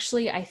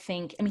actually, I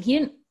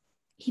mean,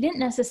 he didn't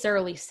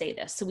necessarily say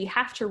this, so we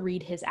have to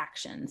read his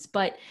actions,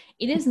 but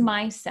it is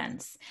my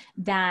sense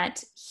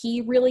that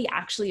he really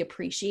actually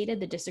appreciated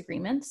the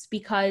disagreements,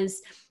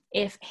 because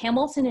if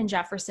Hamilton and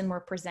Jefferson were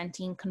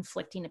presenting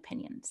conflicting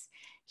opinions,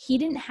 he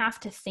didn't have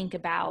to think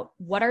about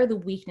what are the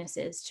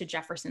weaknesses to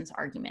Jefferson's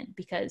argument,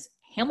 because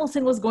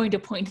Hamilton was going to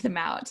point them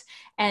out,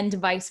 and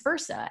vice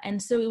versa. And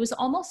so it was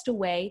almost a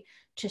way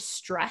to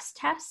stress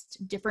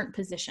test different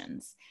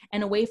positions,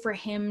 and a way for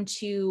him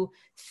to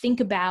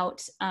think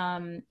about,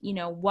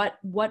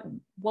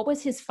 what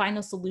was his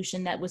final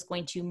solution that was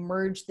going to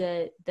merge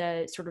the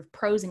sort of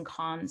pros and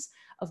cons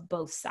of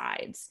both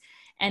sides.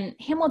 And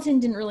Hamilton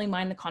didn't really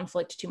mind the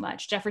conflict too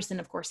much. Jefferson,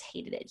 of course,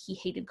 hated it. He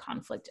hated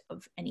conflict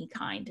of any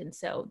kind. And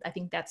so I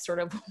think that's sort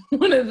of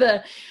one of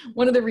the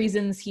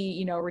reasons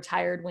he,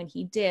 retired when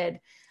he did.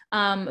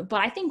 But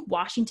I think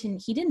Washington,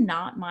 he did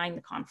not mind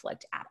the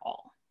conflict at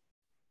all.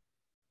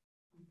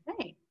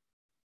 Okay.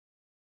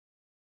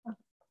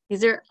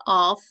 These are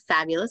all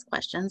fabulous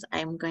questions.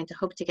 I'm going to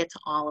hope to get to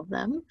all of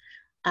them.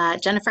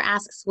 Jennifer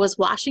asks, was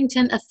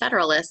Washington a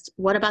Federalist?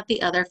 What about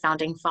the other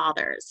founding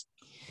fathers?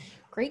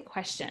 Great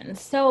question.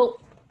 So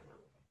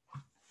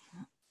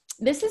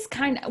this is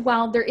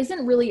there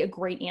isn't really a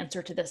great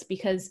answer to this,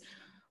 because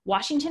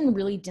Washington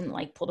really didn't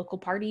like political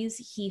parties.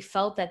 He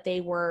felt that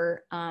they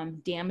were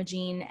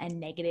damaging and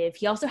negative.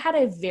 He also had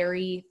a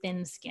very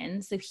thin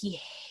skin, so he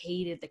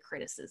hated the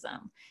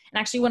criticism. And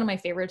actually, one of my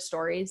favorite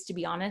stories, to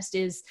be honest,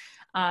 is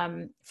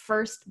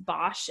first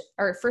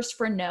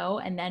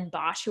Freneau and then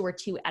Bosch, who were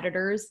two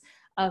editors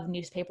of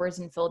newspapers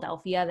in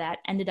Philadelphia that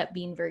ended up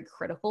being very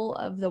critical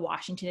of the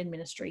Washington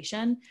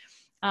administration.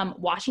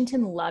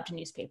 Washington loved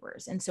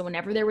newspapers. And so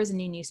whenever there was a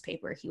new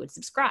newspaper, he would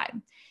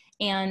subscribe.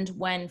 And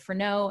when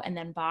Freneau and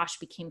then Bosch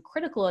became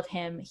critical of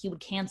him, he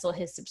would cancel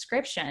his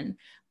subscription,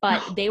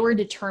 but they were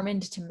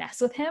determined to mess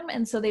with him.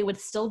 And so they would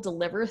still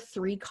deliver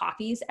 3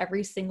 copies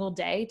every single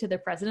day to the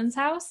president's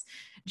house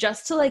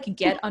just to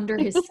get under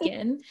his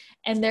skin.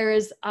 And there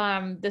is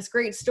this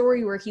great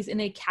story where he's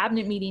in a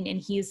cabinet meeting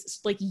and he's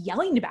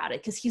yelling about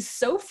it because he's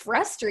so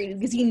frustrated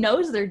because he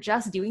knows they're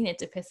just doing it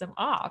to piss him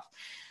off.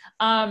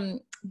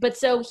 But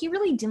so he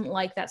really didn't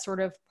like that sort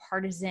of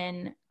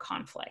partisan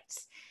conflict.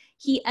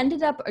 He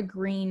ended up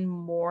agreeing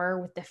more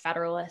with the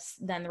Federalists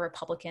than the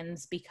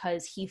Republicans,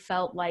 because he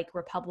felt like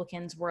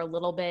Republicans were a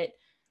little bit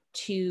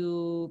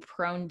too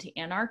prone to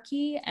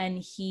anarchy. And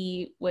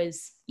he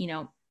was,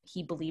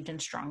 he believed in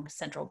strong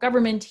central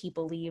government. He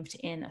believed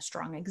in a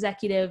strong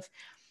executive,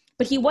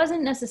 but he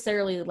wasn't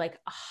necessarily a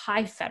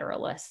high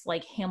Federalist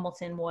like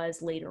Hamilton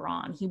was later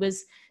on. He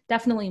was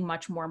definitely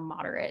much more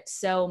moderate.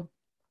 So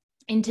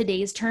in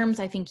today's terms,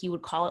 I think you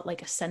would call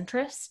it a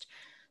centrist.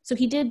 So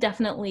he did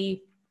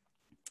definitely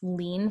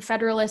lean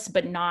Federalist,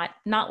 but not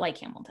like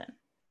Hamilton.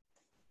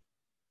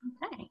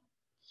 Okay.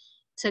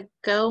 To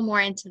go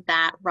more into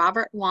that,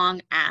 Robert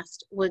Wong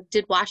asked,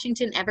 did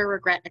Washington ever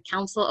regret a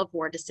Council of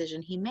War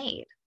decision he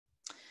made?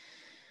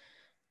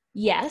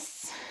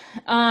 Yes.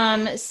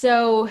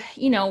 So,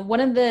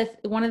 one of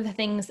the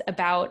things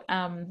about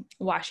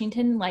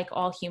Washington, like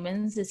all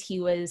humans, is he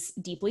was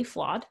deeply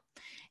flawed.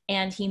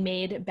 And he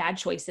made bad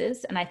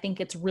choices. And I think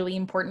it's really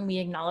important we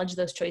acknowledge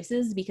those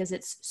choices, because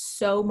it's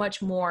so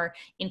much more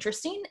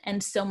interesting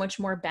and so much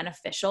more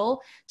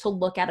beneficial to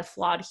look at a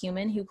flawed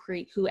human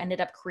who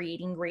ended up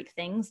creating great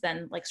things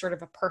than sort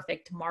of a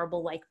perfect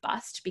marble-like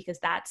bust, because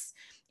that's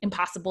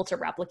impossible to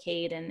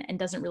replicate and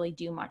doesn't really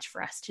do much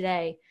for us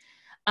today.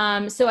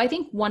 So I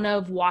think one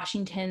of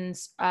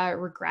Washington's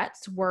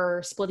regrets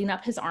were splitting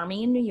up his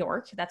army in New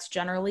York. That's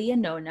generally a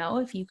no-no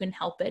if you can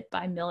help it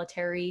by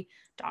military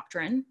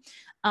doctrine.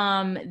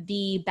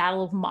 The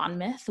Battle of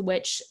Monmouth,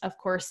 which of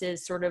course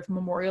is sort of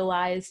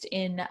memorialized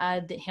in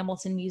the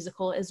Hamilton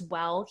musical as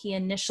well. He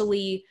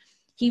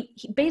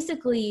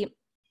basically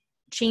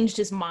changed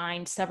his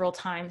mind several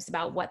times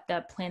about what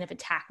the plan of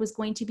attack was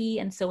going to be.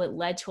 And so it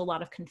led to a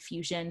lot of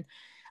confusion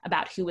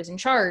about who was in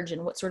charge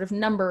and what sort of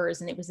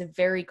numbers. And it was a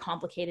very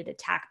complicated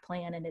attack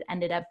plan. And it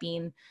ended up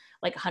being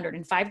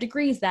 105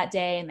 degrees that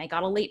day, and they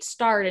got a late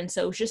start. And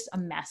so it was just a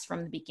mess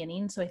from the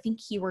beginning. So I think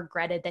he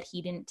regretted that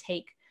he didn't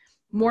take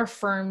more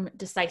firm,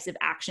 decisive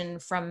action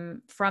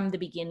from the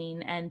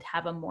beginning and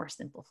have a more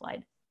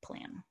simplified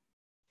plan.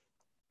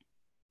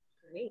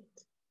 Great.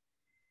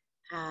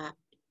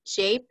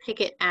 Jay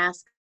Pickett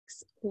asks,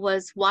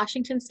 was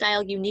Washington's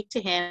style unique to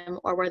him,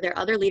 or were there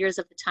other leaders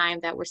of the time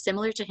that were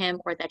similar to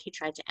him or that he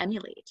tried to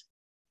emulate?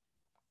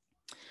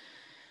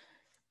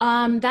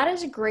 That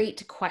is a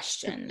great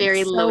question.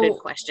 Very loaded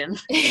question.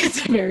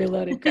 It's a very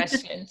loaded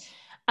question.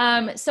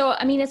 So,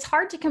 I mean, it's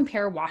hard to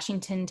compare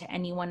Washington to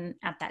anyone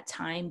at that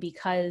time,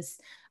 because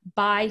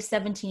by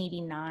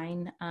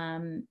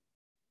 1789,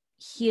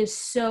 he is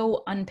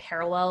so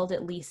unparalleled,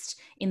 at least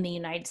in the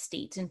United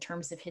States, in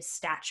terms of his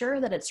stature,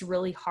 that it's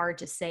really hard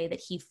to say that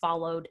he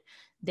followed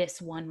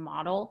this one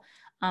model.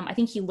 I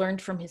think he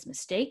learned from his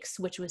mistakes,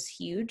 which was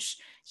huge.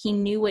 He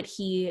knew what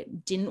he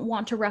didn't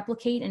want to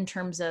replicate in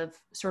terms of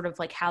sort of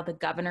how the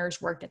governors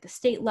worked at the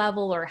state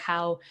level or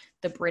how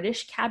the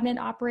British cabinet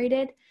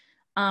operated.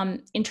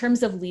 In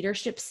terms of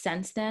leadership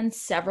since then,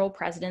 several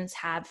presidents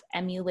have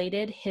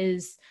emulated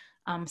his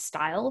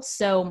style.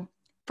 So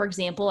For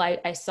example,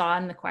 I saw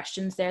in the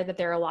questions there that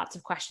there are lots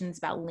of questions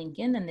about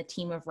Lincoln and the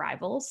team of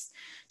rivals.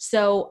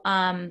 So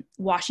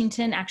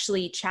Washington,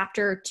 actually,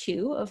 chapter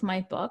 2 of my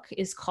book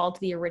is called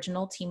The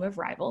Original Team of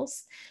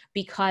Rivals,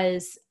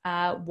 because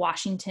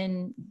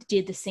Washington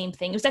did the same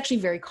thing. It was actually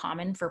very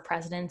common for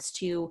presidents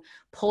to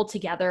pull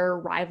together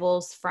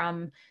rivals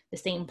from the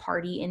same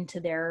party into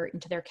their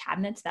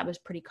cabinets. That was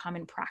pretty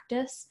common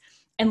practice.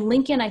 And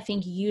Lincoln, I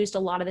think, used a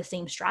lot of the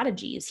same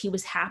strategies. He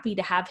was happy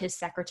to have his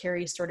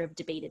secretaries sort of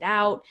debate it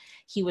out.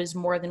 He was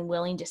more than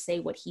willing to say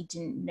what he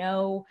didn't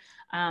know,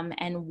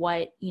 and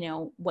what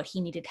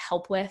he needed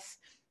help with.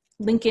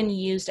 Lincoln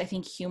used, I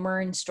think, humor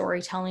and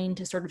storytelling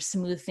to sort of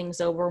smooth things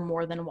over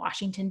more than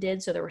Washington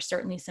did. So there were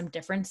certainly some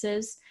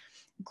differences.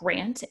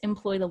 Grant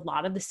employed a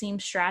lot of the same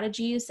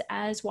strategies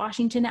as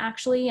Washington,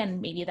 actually, and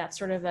maybe that's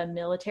sort of a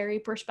military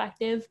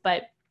perspective,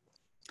 but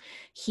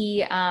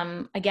he,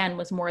 again,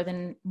 was more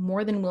than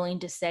willing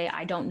to say,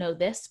 I don't know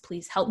this,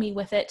 please help me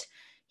with it.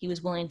 He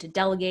was willing to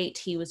delegate.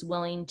 He was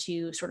willing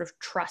to sort of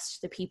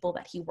trust the people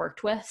that he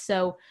worked with.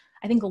 So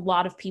I think a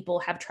lot of people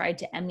have tried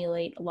to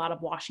emulate a lot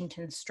of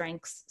Washington's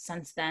strengths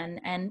since then,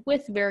 and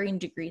with varying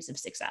degrees of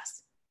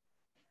success.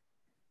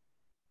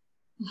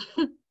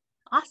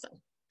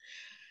 Awesome.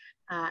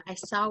 I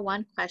saw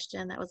one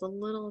question that was a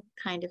little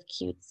kind of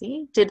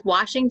cutesy. Did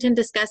Washington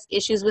discuss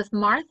issues with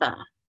Martha?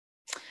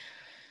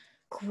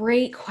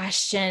 Great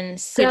question.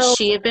 Could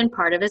she have been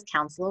part of his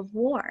Council of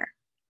War?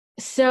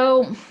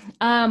 So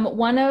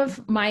one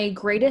of my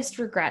greatest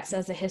regrets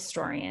as a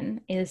historian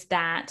is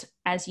that,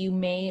 as you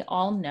may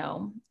all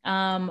know,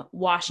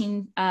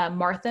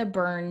 Martha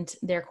burned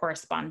their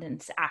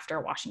correspondence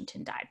after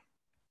Washington died.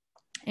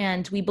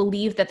 And we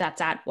believe that that's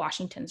at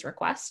Washington's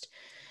request.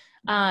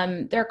 There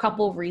are a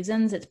couple of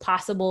reasons. It's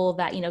possible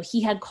that,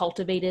 he had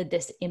cultivated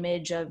this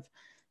image of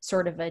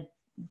sort of a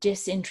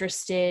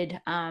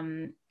disinterested,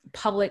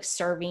 public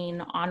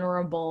serving,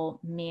 honorable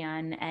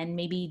man, and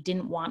maybe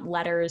didn't want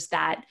letters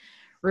that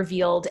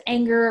revealed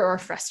anger or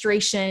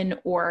frustration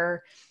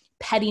or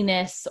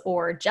pettiness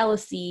or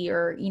jealousy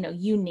or,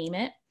 you name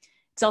it.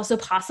 It's also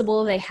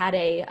possible they had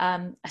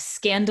a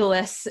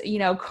scandalous,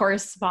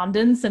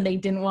 correspondence, and they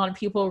didn't want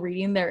people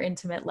reading their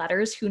intimate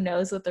letters. Who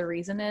knows what the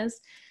reason is?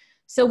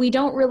 So we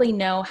don't really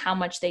know how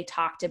much they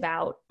talked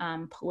about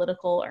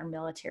political or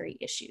military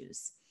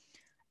issues.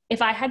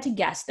 If I had to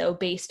guess, though,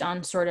 based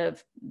on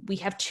we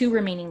have 2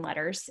 remaining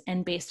letters,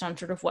 and based on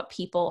sort of what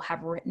people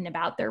have written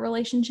about their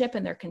relationship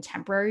and their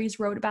contemporaries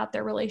wrote about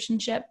their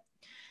relationship,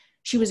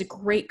 she was a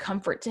great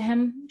comfort to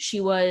him. She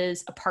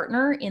was a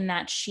partner in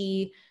that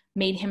she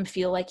made him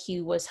feel like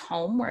he was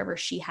home wherever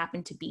she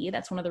happened to be.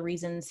 That's one of the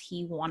reasons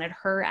he wanted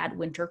her at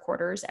winter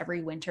quarters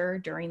every winter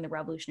during the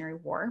Revolutionary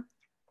War,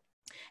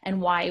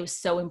 and why it was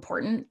so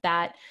important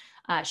that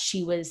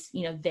she was,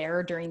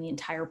 there during the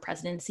entire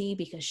presidency,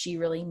 because she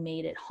really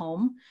made it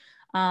home.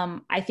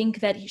 I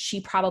think that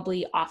she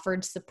probably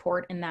offered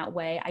support in that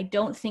way. I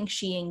don't think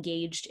she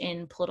engaged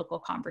in political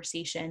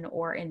conversation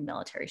or in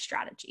military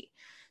strategy.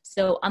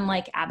 So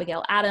unlike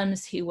Abigail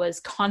Adams, who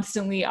was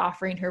constantly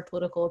offering her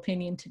political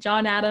opinion to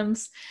John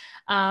Adams,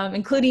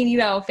 including,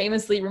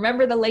 famously,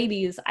 remember the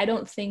ladies, I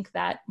don't think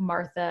that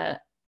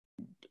Martha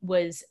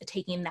was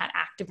taking that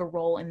active a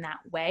role in that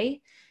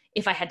way,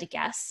 if I had to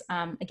guess.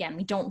 Again,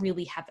 we don't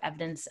really have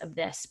evidence of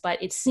this,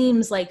 but it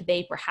seems like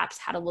they perhaps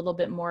had a little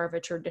bit more of a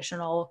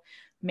traditional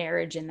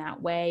marriage in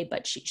that way,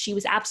 but she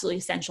was absolutely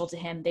essential to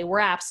him. They were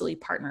absolutely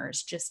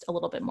partners, just a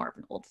little bit more of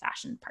an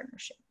old-fashioned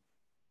partnership.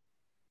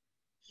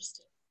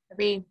 Interesting.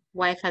 Every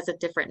wife has a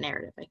different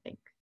narrative, I think.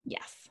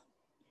 Yes.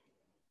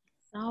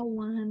 Saw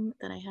one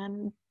that I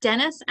had.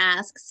 Dennis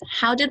asks,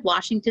 how did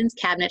Washington's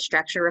cabinet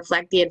structure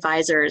reflect the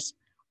advisors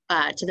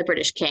to the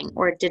British king?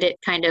 Or did it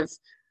kind of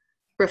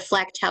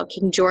reflect how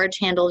King George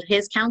handled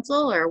his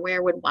council, or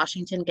where would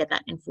Washington get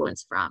that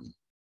influence from?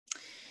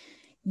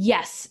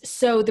 Yes.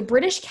 So the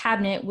British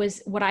cabinet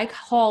was what I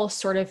call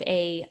sort of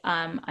a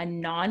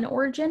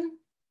non-origin.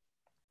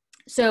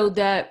 So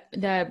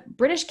the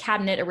British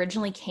cabinet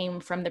originally came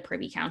from the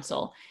Privy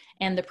Council,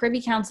 and the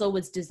Privy Council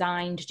was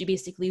designed to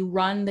basically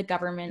run the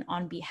government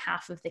on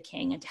behalf of the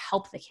king and to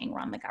help the king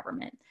run the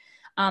government.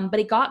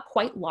 But it got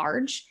quite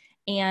large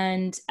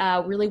and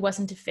really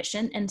wasn't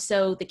efficient. And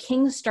so the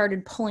king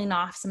started pulling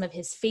off some of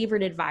his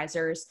favorite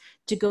advisors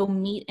to go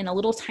meet in a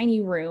little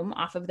tiny room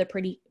off of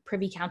the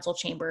Privy Council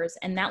chambers.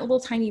 And that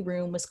little tiny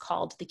room was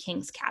called the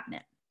King's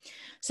Cabinet.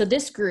 So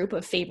this group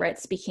of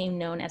favorites became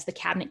known as the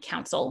Cabinet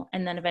Council,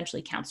 and then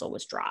eventually council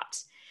was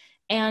dropped.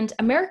 And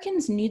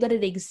Americans knew that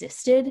it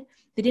existed.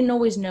 They didn't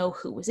always know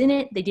who was in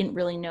it. They didn't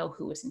really know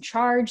who was in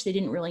charge. They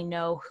didn't really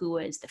know who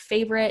was the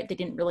favorite. They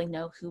didn't really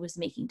know who was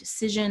making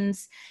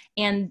decisions.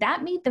 And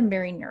that made them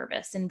very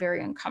nervous and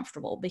very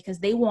uncomfortable, because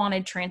they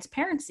wanted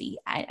transparency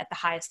at the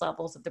highest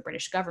levels of the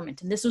British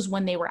government. And this was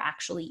when they were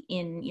actually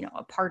in,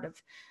 a part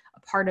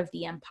of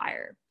the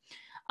empire.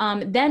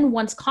 Then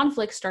once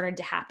conflict started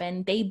to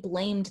happen, they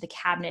blamed the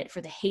cabinet for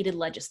the hated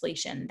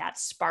legislation that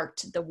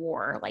sparked the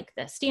war, like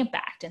the Stamp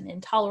Act and the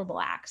Intolerable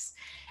Acts.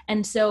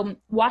 And so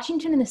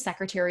Washington and the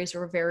secretaries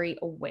were very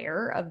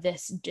aware of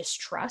this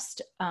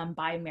distrust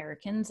by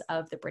Americans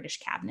of the British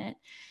cabinet.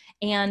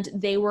 And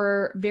they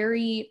were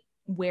very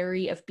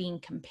wary of being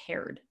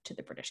compared to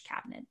the British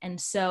cabinet. And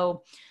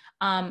so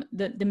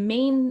there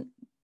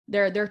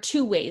are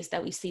two ways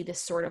that we see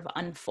this sort of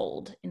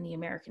unfold in the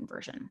American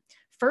version.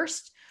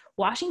 First,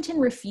 Washington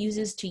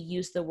refuses to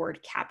use the word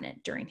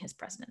cabinet during his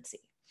presidency.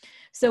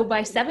 So by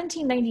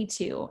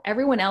 1792,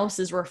 everyone else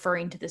is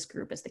referring to this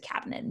group as the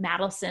cabinet.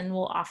 Madison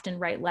will often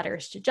write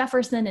letters to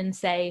Jefferson and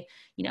say,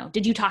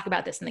 did you talk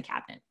about this in the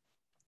cabinet?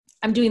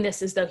 I'm doing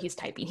this as though he's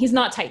typing. He's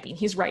not typing,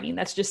 he's writing.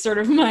 That's just sort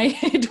of my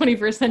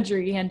 21st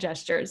century hand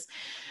gestures.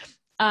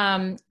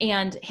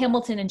 And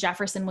Hamilton and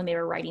Jefferson, when they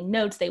were writing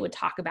notes, they would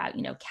talk about,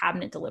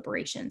 cabinet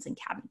deliberations and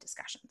cabinet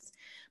discussions.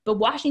 But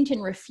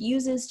Washington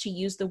refuses to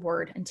use the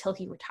word until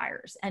he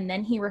retires, and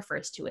then he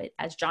refers to it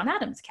as John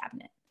Adams'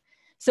 cabinet.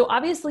 So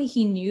obviously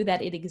he knew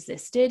that it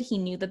existed. He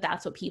knew that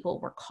that's what people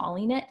were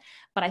calling it.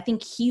 But I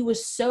think he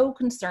was so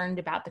concerned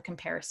about the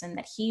comparison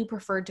that he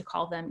preferred to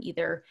call them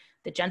either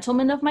the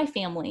gentlemen of my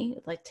family,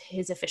 like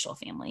his official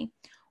family,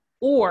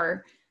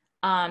 or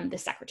the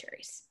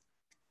secretaries.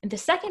 And the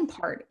second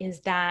part is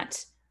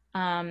that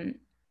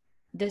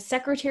the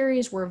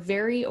secretaries were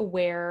very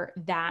aware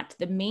that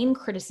the main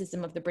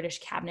criticism of the British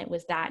cabinet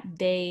was that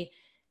they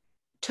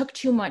took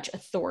too much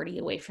authority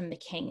away from the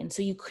king. And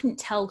so you couldn't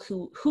tell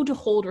who to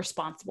hold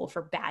responsible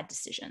for bad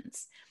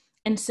decisions.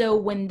 And so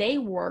when they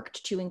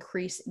worked to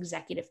increase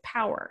executive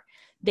power,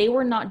 they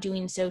were not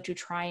doing so to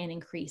try and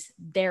increase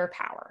their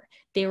power.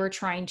 They were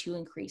trying to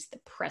increase the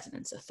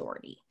president's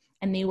authority,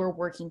 and they were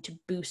working to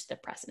boost the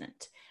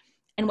president.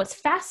 And what's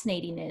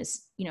fascinating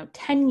is,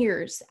 10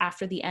 years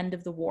after the end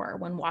of the war,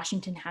 when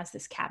Washington has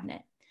this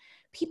cabinet,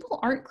 people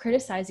aren't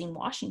criticizing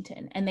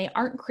Washington, and they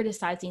aren't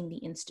criticizing the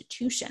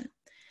institution.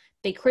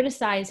 They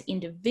criticize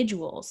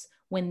individuals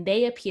when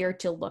they appear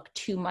to look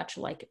too much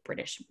like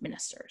British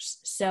ministers.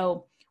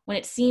 So when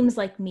it seems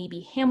like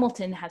maybe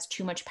Hamilton has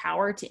too much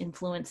power to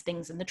influence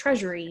things in the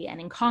Treasury and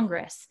in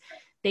Congress,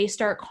 they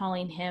start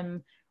calling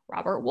him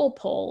Robert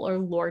Walpole or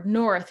Lord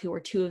North, who were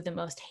two of the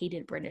most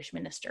hated British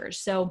ministers.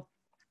 So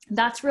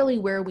that's really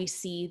where we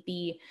see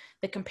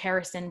the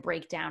comparison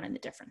breakdown and the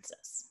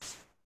differences.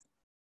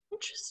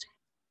 Interesting.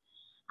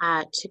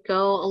 To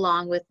go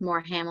along with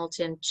more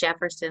Hamilton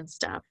Jefferson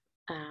stuff,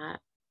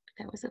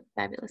 that was a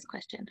fabulous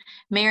question.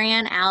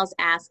 Marianne Alls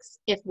asks,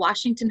 if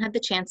Washington had the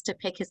chance to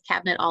pick his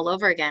cabinet all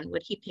over again,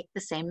 would he pick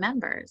the same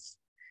members?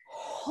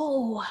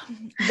 Oh,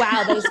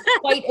 wow. That was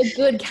quite a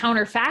good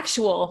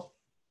counterfactual.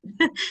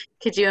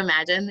 Could you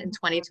imagine in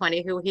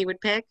 2020 who he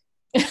would pick?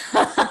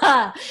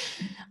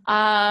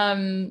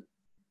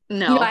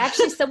 No.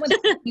 Actually someone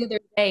the other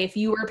day, if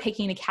you were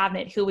picking a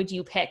cabinet, who would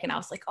you pick? And I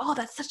was like, oh,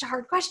 that's such a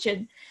hard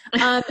question.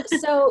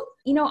 So,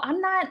 I'm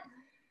not.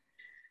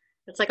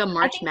 It's like a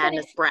March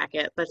Madness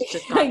bracket. That's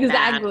just not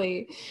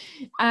exactly.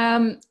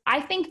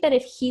 I think that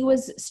if he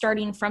was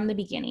starting from the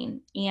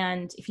beginning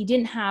and if he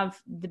didn't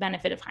have the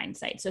benefit of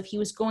hindsight, so if he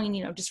was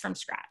going, just from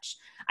scratch,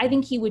 I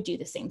think he would do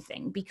the same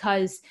thing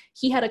because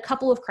he had a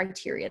couple of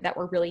criteria that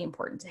were really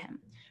important to him.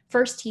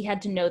 First, he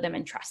had to know them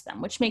and trust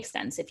them, which makes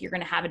sense. If you're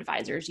going to have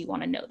advisors, you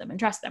want to know them and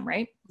trust them,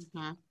 right?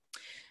 Mm-hmm.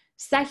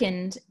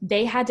 Second,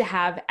 they had to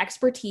have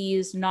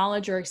expertise,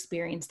 knowledge, or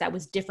experience that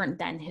was different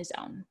than his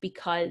own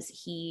because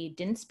he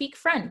didn't speak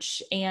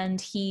French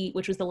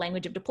which was the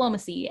language of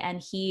diplomacy,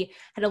 and he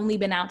had only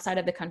been outside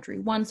of the country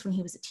once when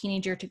he was a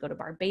teenager to go to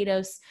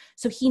Barbados.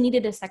 So he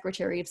needed a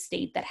Secretary of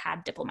State that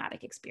had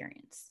diplomatic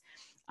experience.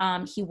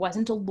 He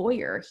wasn't a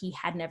lawyer. He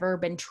had never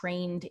been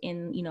trained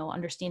in,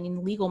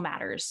 understanding legal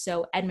matters.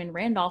 So Edmund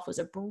Randolph was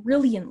a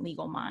brilliant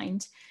legal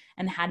mind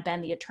and had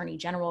been the Attorney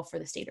General for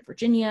the state of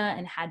Virginia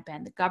and had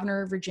been the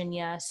governor of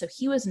Virginia. So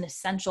he was an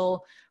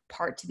essential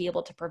part to be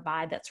able to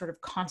provide that sort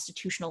of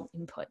constitutional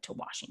input to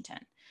Washington.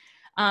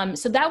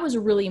 So that was a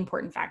really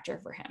important factor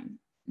for him.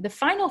 The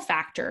final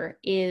factor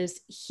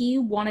is he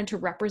wanted to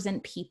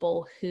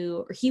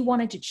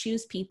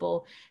choose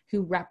people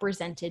who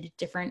represented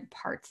different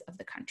parts of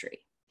the country.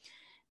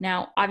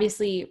 Now,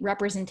 obviously,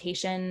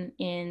 representation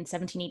in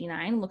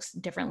 1789 looks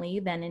differently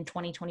than in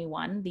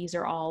 2021. These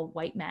are all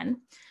white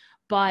men,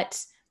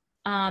 but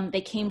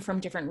they came from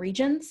different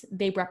regions.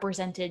 They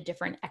represented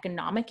different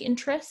economic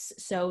interests.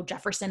 So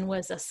Jefferson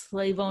was a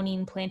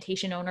slave-owning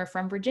plantation owner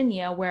from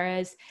Virginia,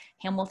 whereas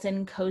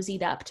Hamilton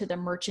cozied up to the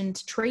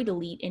merchant trade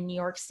elite in New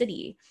York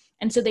City.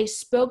 And so they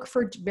spoke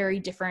for very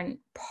different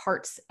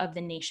parts of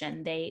the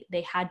nation.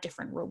 They had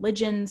different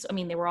religions. I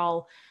mean, they were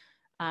all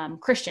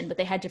Christian, but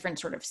they had different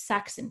sort of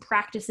sects and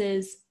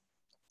practices.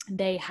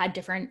 They had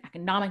different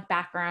economic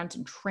backgrounds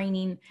and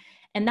training.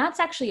 And that's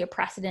actually a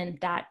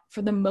precedent that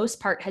for the most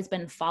part has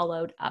been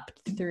followed up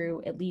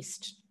through at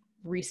least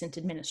recent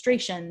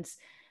administrations.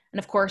 And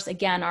of course,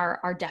 again,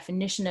 our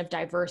definition of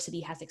diversity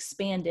has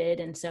expanded.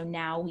 And so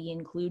now we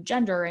include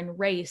gender and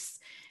race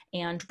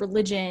and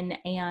religion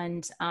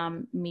and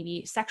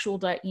maybe sexual,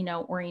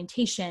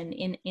 orientation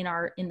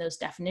in those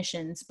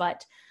definitions.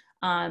 But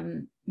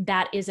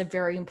that is a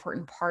very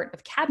important part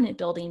of cabinet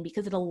building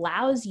because it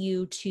allows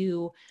you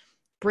to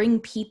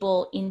bring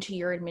people into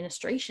your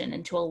administration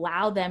and to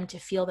allow them to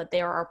feel that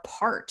they are a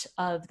part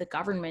of the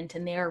government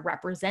and they are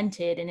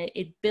represented, and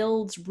it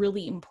builds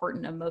really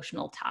important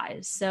emotional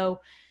ties.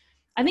 So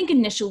I think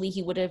initially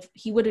he would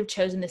have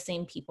chosen the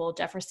same people.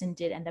 Jefferson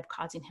did end up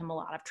causing him a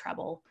lot of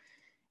trouble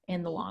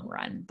in the long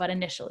run, but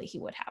initially he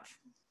would have.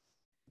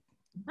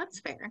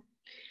 That's fair.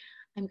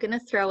 I'm going to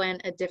throw in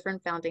a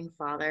different founding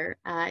father.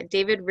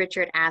 David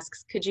Richard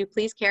asks, could you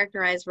please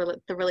characterize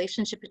the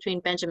relationship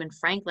between Benjamin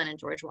Franklin and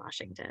George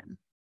Washington?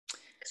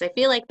 Because I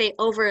feel like they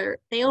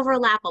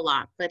overlap a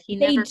lot, but he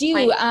never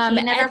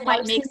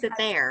quite makes it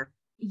there.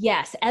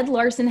 Yes, Ed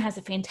Larson has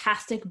a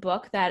fantastic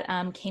book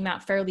that came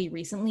out fairly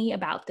recently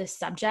about this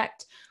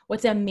subject.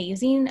 What's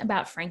amazing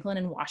about Franklin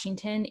and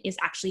Washington is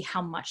actually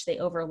how much they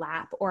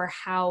overlap or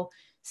how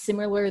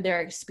similar their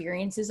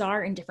experiences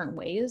are in different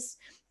ways.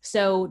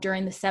 So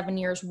during the 7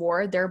 Years'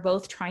 War, they're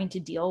both trying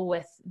to deal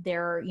with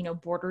their,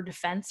 border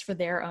defense for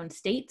their own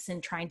states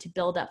and trying to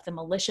build up the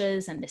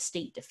militias and the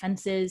state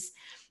defenses.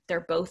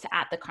 They're both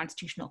at the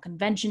Constitutional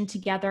Convention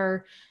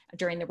together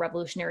during the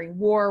Revolutionary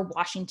War.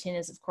 Washington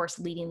is, of course,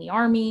 leading the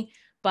army,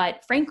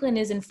 but Franklin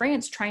is in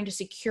France trying to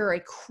secure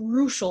a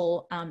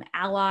crucial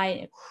ally,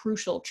 a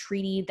crucial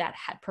treaty that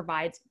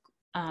provides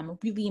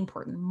really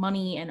important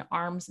money and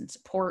arms and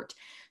support.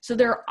 So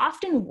they're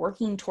often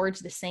working towards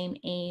the same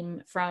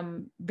aim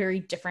from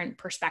very different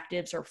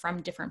perspectives or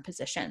from different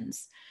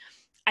positions.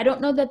 I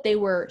don't know that they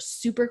were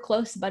super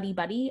close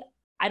buddy-buddy.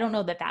 I don't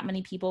know that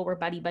many people were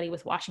buddy-buddy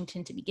with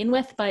Washington to begin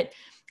with, but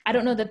I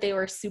don't know that they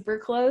were super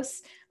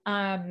close.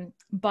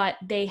 But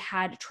they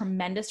had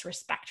tremendous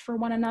respect for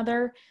one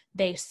another.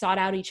 They sought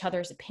out each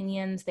other's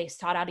opinions. They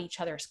sought out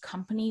each other's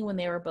company when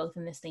they were both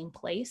in the same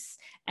place.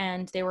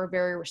 And they were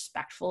very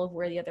respectful of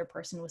where the other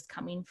person was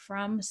coming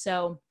from.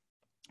 So,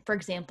 for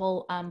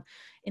example,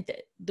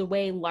 the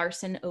way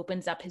Larson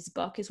opens up his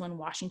book is when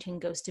Washington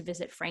goes to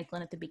visit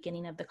Franklin at the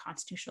beginning of the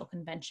Constitutional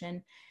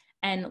Convention.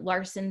 And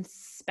Larson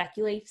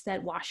speculates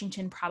that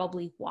Washington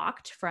probably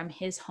walked from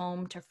his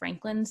home to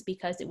Franklin's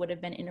because it would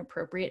have been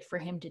inappropriate for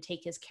him to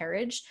take his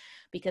carriage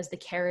because the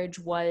carriage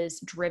was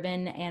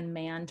driven and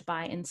manned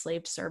by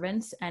enslaved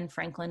servants. And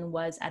Franklin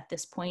was at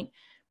this point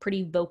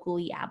pretty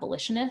vocally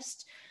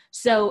abolitionist.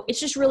 So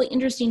it's just really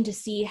interesting to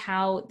see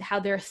how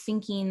their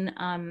thinking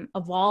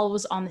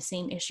evolves on the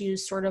same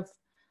issues, sort of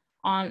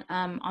on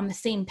the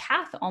same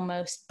path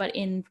almost, but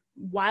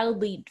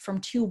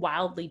from two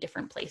wildly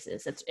different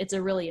places. It's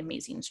a really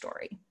amazing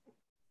story.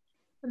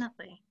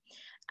 Definitely.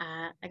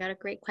 I got a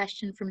great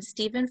question from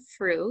Stephen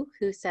Frew,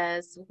 who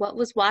says, what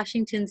was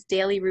Washington's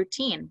daily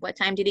routine? What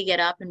time did he get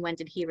up and when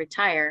did he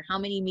retire? How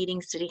many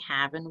meetings did he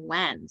have and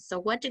when? So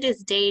what did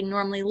his day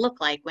normally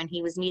look like when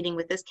he was meeting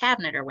with his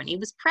cabinet or when he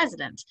was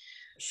president?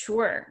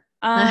 Sure.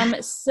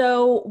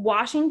 So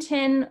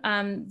Washington,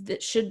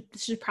 that should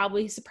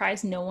probably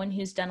surprise no one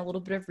who's done a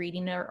little bit of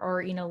reading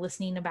or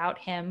listening about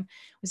him,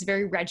 was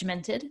very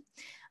regimented.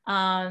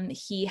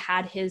 He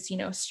had his,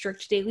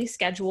 strict daily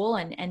schedule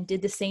and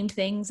did the same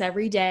things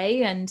every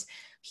day. And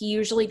he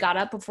usually got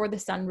up before the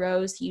sun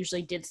rose. He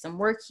usually did some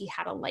work. He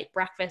had a light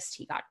breakfast.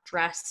 He got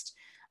dressed.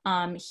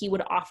 He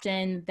would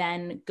often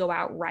then go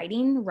out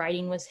riding.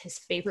 Riding was his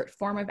favorite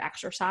form of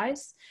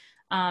exercise.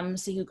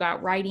 So he would go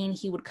out riding.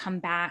 He would come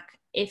back.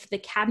 If the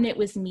cabinet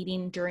was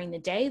meeting during the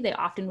day, they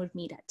often would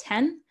meet at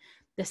 10.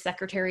 The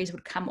secretaries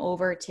would come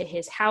over to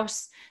his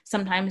house.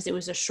 Sometimes it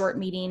was a short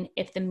meeting.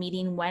 If the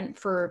meeting went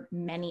for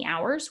many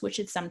hours, which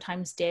it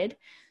sometimes did,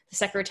 the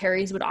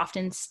secretaries would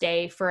often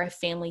stay for a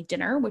family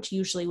dinner, which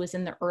usually was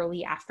in the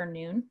early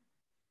afternoon.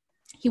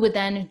 He would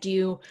then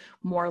do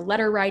more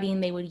letter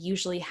writing. They would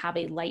usually have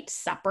a light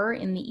supper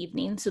in the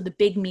evening. So the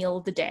big meal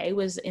of the day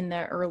was in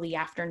the early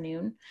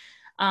afternoon.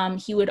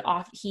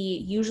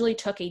 He usually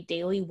took a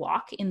daily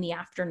walk in the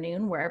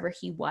afternoon wherever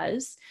he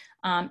was.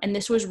 And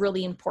this was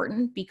really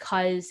important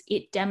because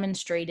it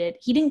demonstrated,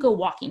 he didn't go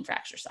walking for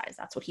exercise.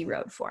 That's what he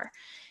rode for.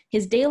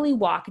 His daily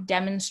walk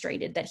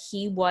demonstrated that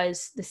he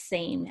was the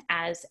same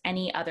as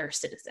any other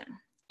citizen.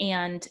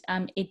 And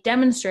it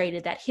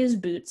demonstrated that his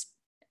boots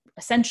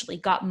essentially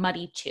got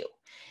muddy too.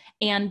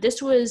 And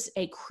this was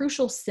a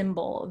crucial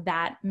symbol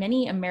that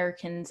many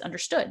Americans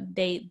understood.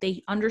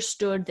 They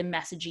understood the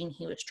messaging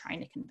he was trying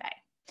to convey.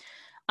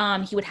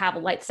 He would have a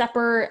light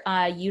supper,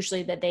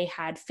 usually that they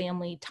had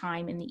family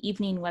time in the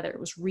evening, whether it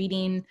was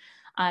reading.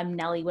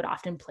 Nellie would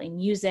often play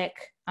music.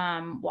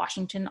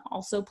 Washington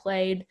also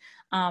played,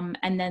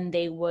 and then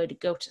they would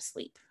go to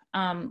sleep.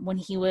 When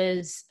he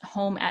was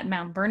home at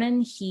Mount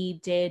Vernon, he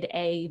did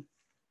a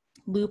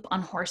loop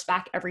on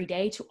horseback every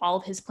day to all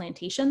of his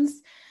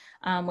plantations,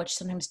 which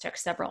sometimes took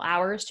several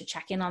hours to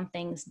check in on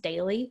things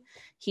daily.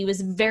 He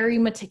was very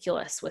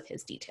meticulous with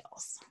his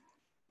details.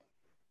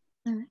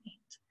 All right.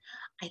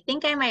 I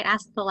think I might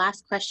ask the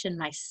last question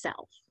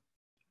myself.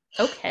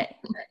 Okay.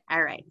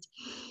 All right.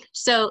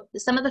 So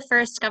some of the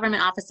first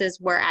government offices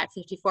were at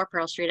 54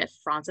 Pearl Street at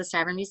Fraunces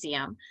Tavern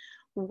Museum.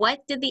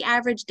 What did the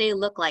average day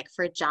look like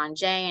for John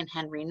Jay and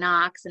Henry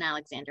Knox and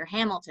Alexander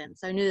Hamilton?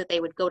 So I knew that they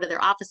would go to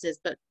their offices,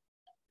 but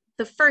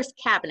the first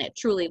cabinet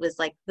truly was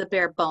like the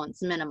bare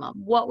bones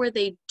minimum. What were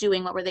they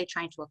doing? What were they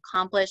trying to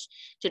accomplish?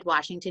 Did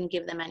Washington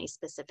give them any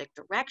specific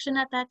direction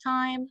at that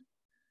time?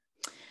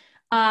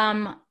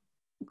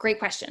 Great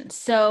question.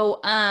 So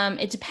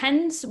it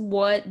depends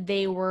what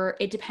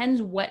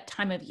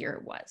time of year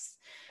it was.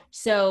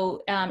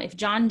 So if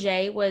John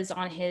Jay was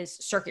on his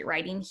circuit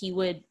riding, he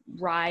would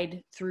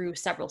ride through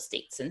several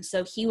states. And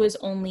so he was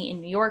only in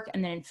New York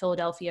and then in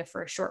Philadelphia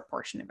for a short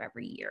portion of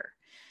every year.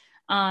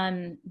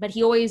 But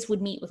he always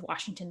would meet with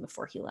Washington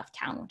before he left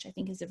town, which I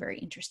think is a very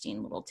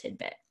interesting little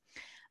tidbit.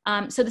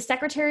 So the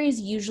secretaries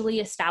usually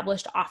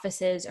established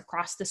offices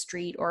across the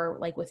street or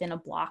like within a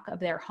block of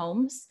their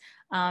homes.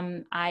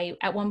 I,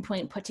 at one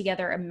point, put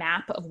together a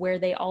map of where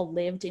they all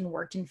lived and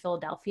worked in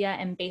Philadelphia.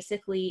 And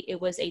basically it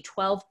was a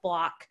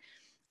 12-block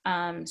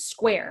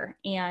square,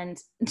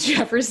 and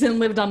Jefferson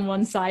lived on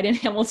one side and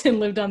Hamilton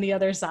lived on the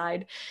other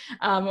side,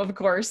 of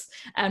course.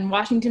 And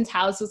Washington's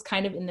house was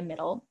kind of in the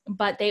middle,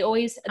 but they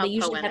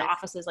usually had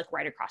offices like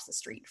right across the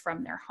street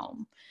from their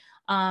home.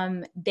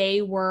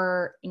 They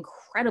were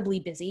incredibly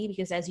busy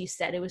because, as you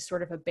said, it was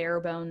sort of a bare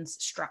bones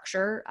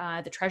structure.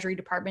 The Treasury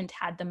Department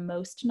had the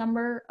most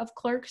number of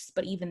clerks,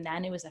 but even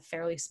then it was a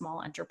fairly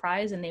small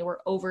enterprise, and they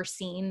were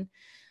overseen,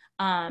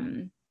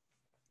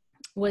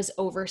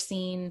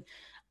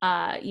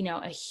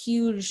 a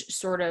huge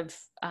sort of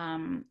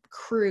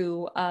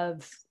crew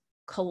of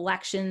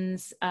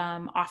collections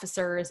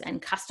officers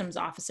and customs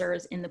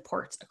officers in the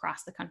ports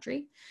across the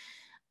country.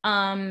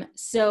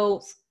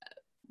 So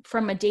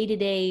from a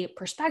day-to-day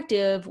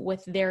perspective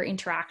with their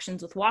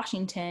interactions with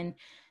Washington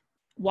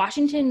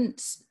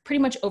pretty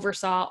much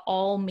oversaw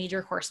all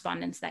major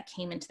correspondence that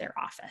came into their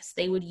office.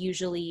 They would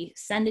usually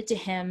send it to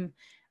him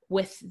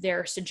with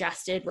their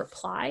suggested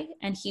reply,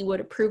 and he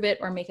would approve it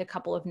or make a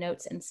couple of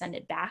notes and send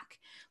it back.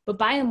 But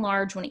by and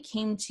large, when it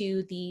came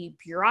to the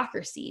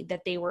bureaucracy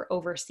that they were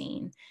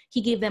overseeing,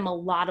 he gave them a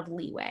lot of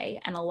leeway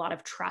and a lot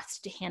of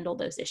trust to handle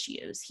those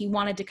issues. He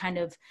wanted to kind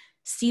of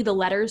see the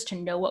letters to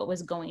know what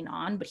was going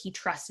on, but he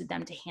trusted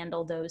them to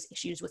handle those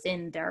issues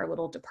within their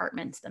little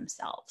departments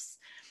themselves.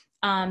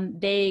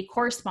 They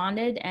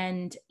corresponded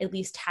and at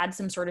least had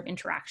some sort of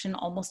interaction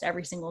almost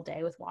every single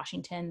day with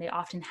Washington. They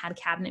often had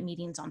cabinet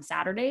meetings on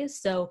Saturdays,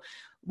 so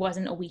it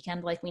wasn't a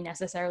weekend like we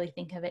necessarily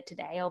think of it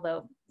today,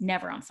 although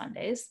never on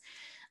Sundays.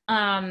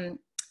 But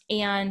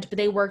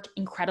they worked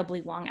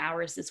incredibly long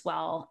hours as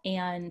well.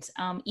 And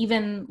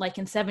even like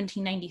in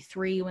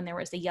 1793, when there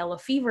was the yellow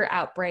fever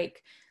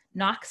outbreak,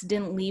 Knox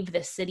didn't leave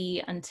the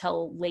city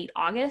until late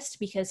August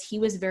because he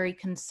was very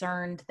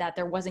concerned that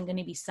there wasn't going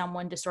to be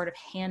someone to sort of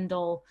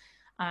handle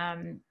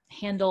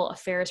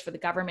affairs for the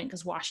government,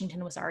 because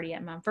Washington was already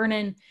at Mount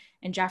Vernon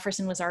and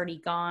Jefferson was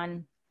already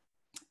gone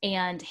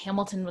and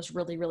Hamilton was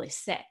really, really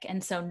sick.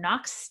 And so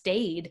Knox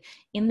stayed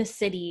in the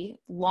city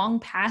long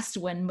past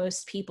when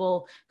most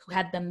people who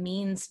had the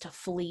means to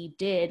flee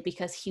did,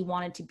 because he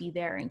wanted to be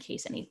there in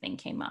case anything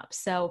came up.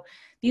 So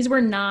these were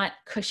not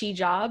cushy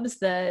jobs.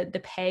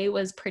 The pay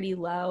was pretty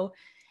low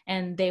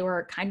and they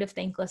were kind of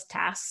thankless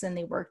tasks, and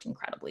they worked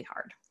incredibly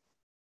hard.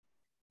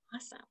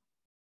 Awesome.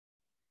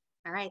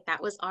 All right,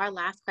 that was our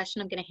last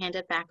question. I'm going to hand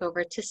it back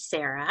over to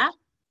Sarah.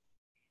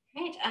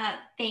 Great.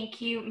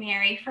 Thank you,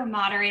 Mary, for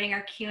moderating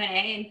our Q&A,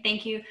 and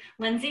thank you,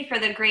 Lindsay, for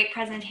the great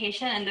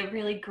presentation and the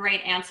really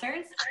great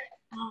answers.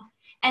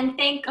 And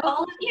thank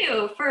all of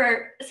you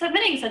for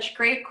submitting such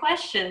great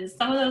questions.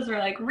 Some of those were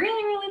like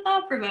really, really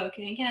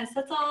thought-provoking. Yes,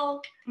 that's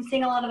all. I'm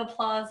seeing a lot of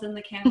applause in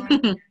the camera.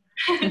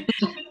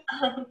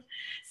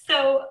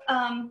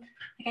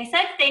 Like I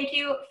said, thank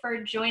you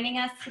for joining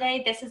us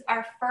today. This is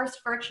our first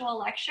virtual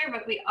lecture,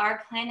 but we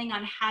are planning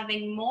on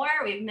having more.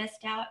 We've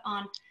missed out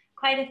on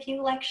quite a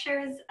few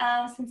lectures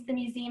since the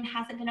museum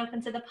hasn't been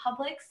open to the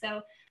public.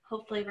 So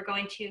hopefully we're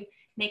going to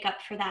make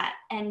up for that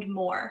and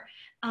more.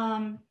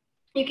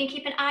 You can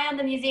keep an eye on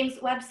the museum's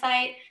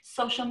website,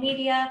 social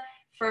media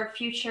for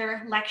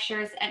future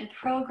lectures and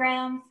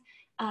programs.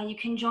 You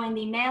can join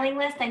the mailing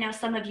list. I know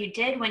some of you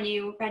did when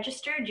you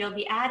registered. You'll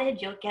be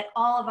added. You'll get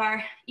all of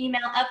our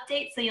email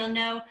updates, so you'll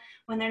know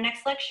when their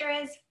next lecture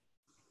is.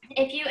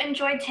 If you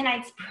enjoyed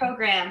tonight's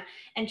program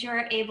and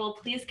you're able,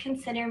 please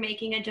consider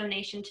making a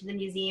donation to the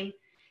museum.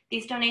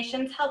 These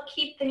donations help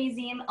keep the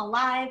museum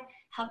alive,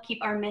 help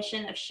keep our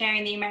mission of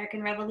sharing the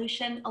American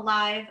Revolution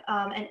alive,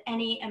 and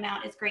any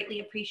amount is greatly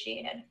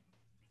appreciated.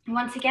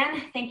 Once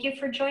again, thank you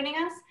for joining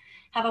us.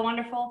 Have a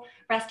wonderful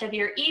rest of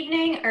your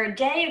evening or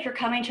day if you're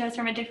coming to us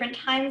from a different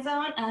time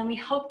zone, and we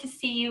hope to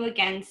see you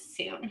again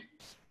soon.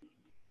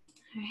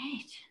 All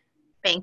right.